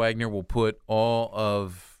 Chris Wagner will put all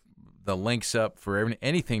of the links up for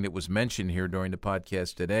anything that was mentioned here during the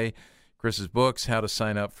podcast today. Chris's books, how to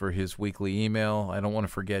sign up for his weekly email. I don't want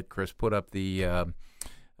to forget, Chris, put up the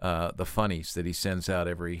funnies that he sends out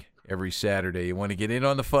every Saturday. You want to get in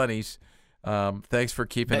on the funnies. Thanks for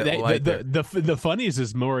keeping it light. The funnies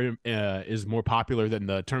is more popular than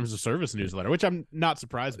the Terms of Service newsletter, which I'm not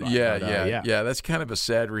surprised by. Yeah. That's kind of a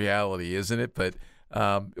sad reality, isn't it? But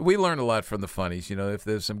we learn a lot from the funnies. If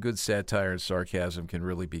there's some good satire and sarcasm, can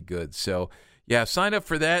really be good. So, yeah, sign up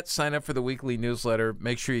for that. Sign up for the weekly newsletter.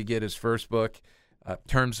 Make sure you get his first book,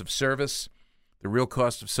 Terms of Service, The Real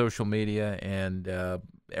Cost of Social Media, and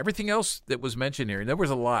everything else that was mentioned here. And there was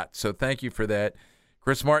a lot, so thank you for that.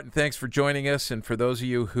 Chris Martin, thanks for joining us. And for those of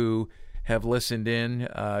you who have listened in,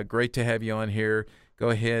 great to have you on here. Go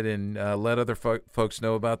ahead and let other folks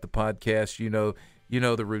know about the podcast. You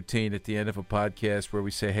know the routine at the end of a podcast where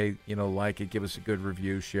we say, hey, like it, give us a good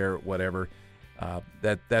review, share it, whatever.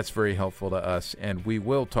 That's very helpful to us. And we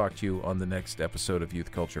will talk to you on the next episode of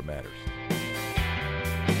Youth Culture Matters.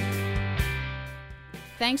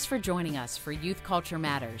 Thanks for joining us for Youth Culture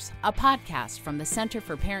Matters, a podcast from the Center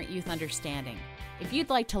for Parent-Youth Understanding. If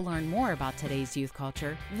you'd like to learn more about today's youth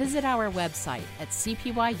culture, visit our website at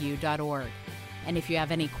cpyu.org. And if you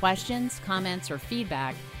have any questions, comments, or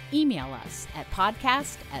feedback, email us at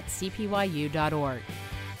podcast@cpyu.org.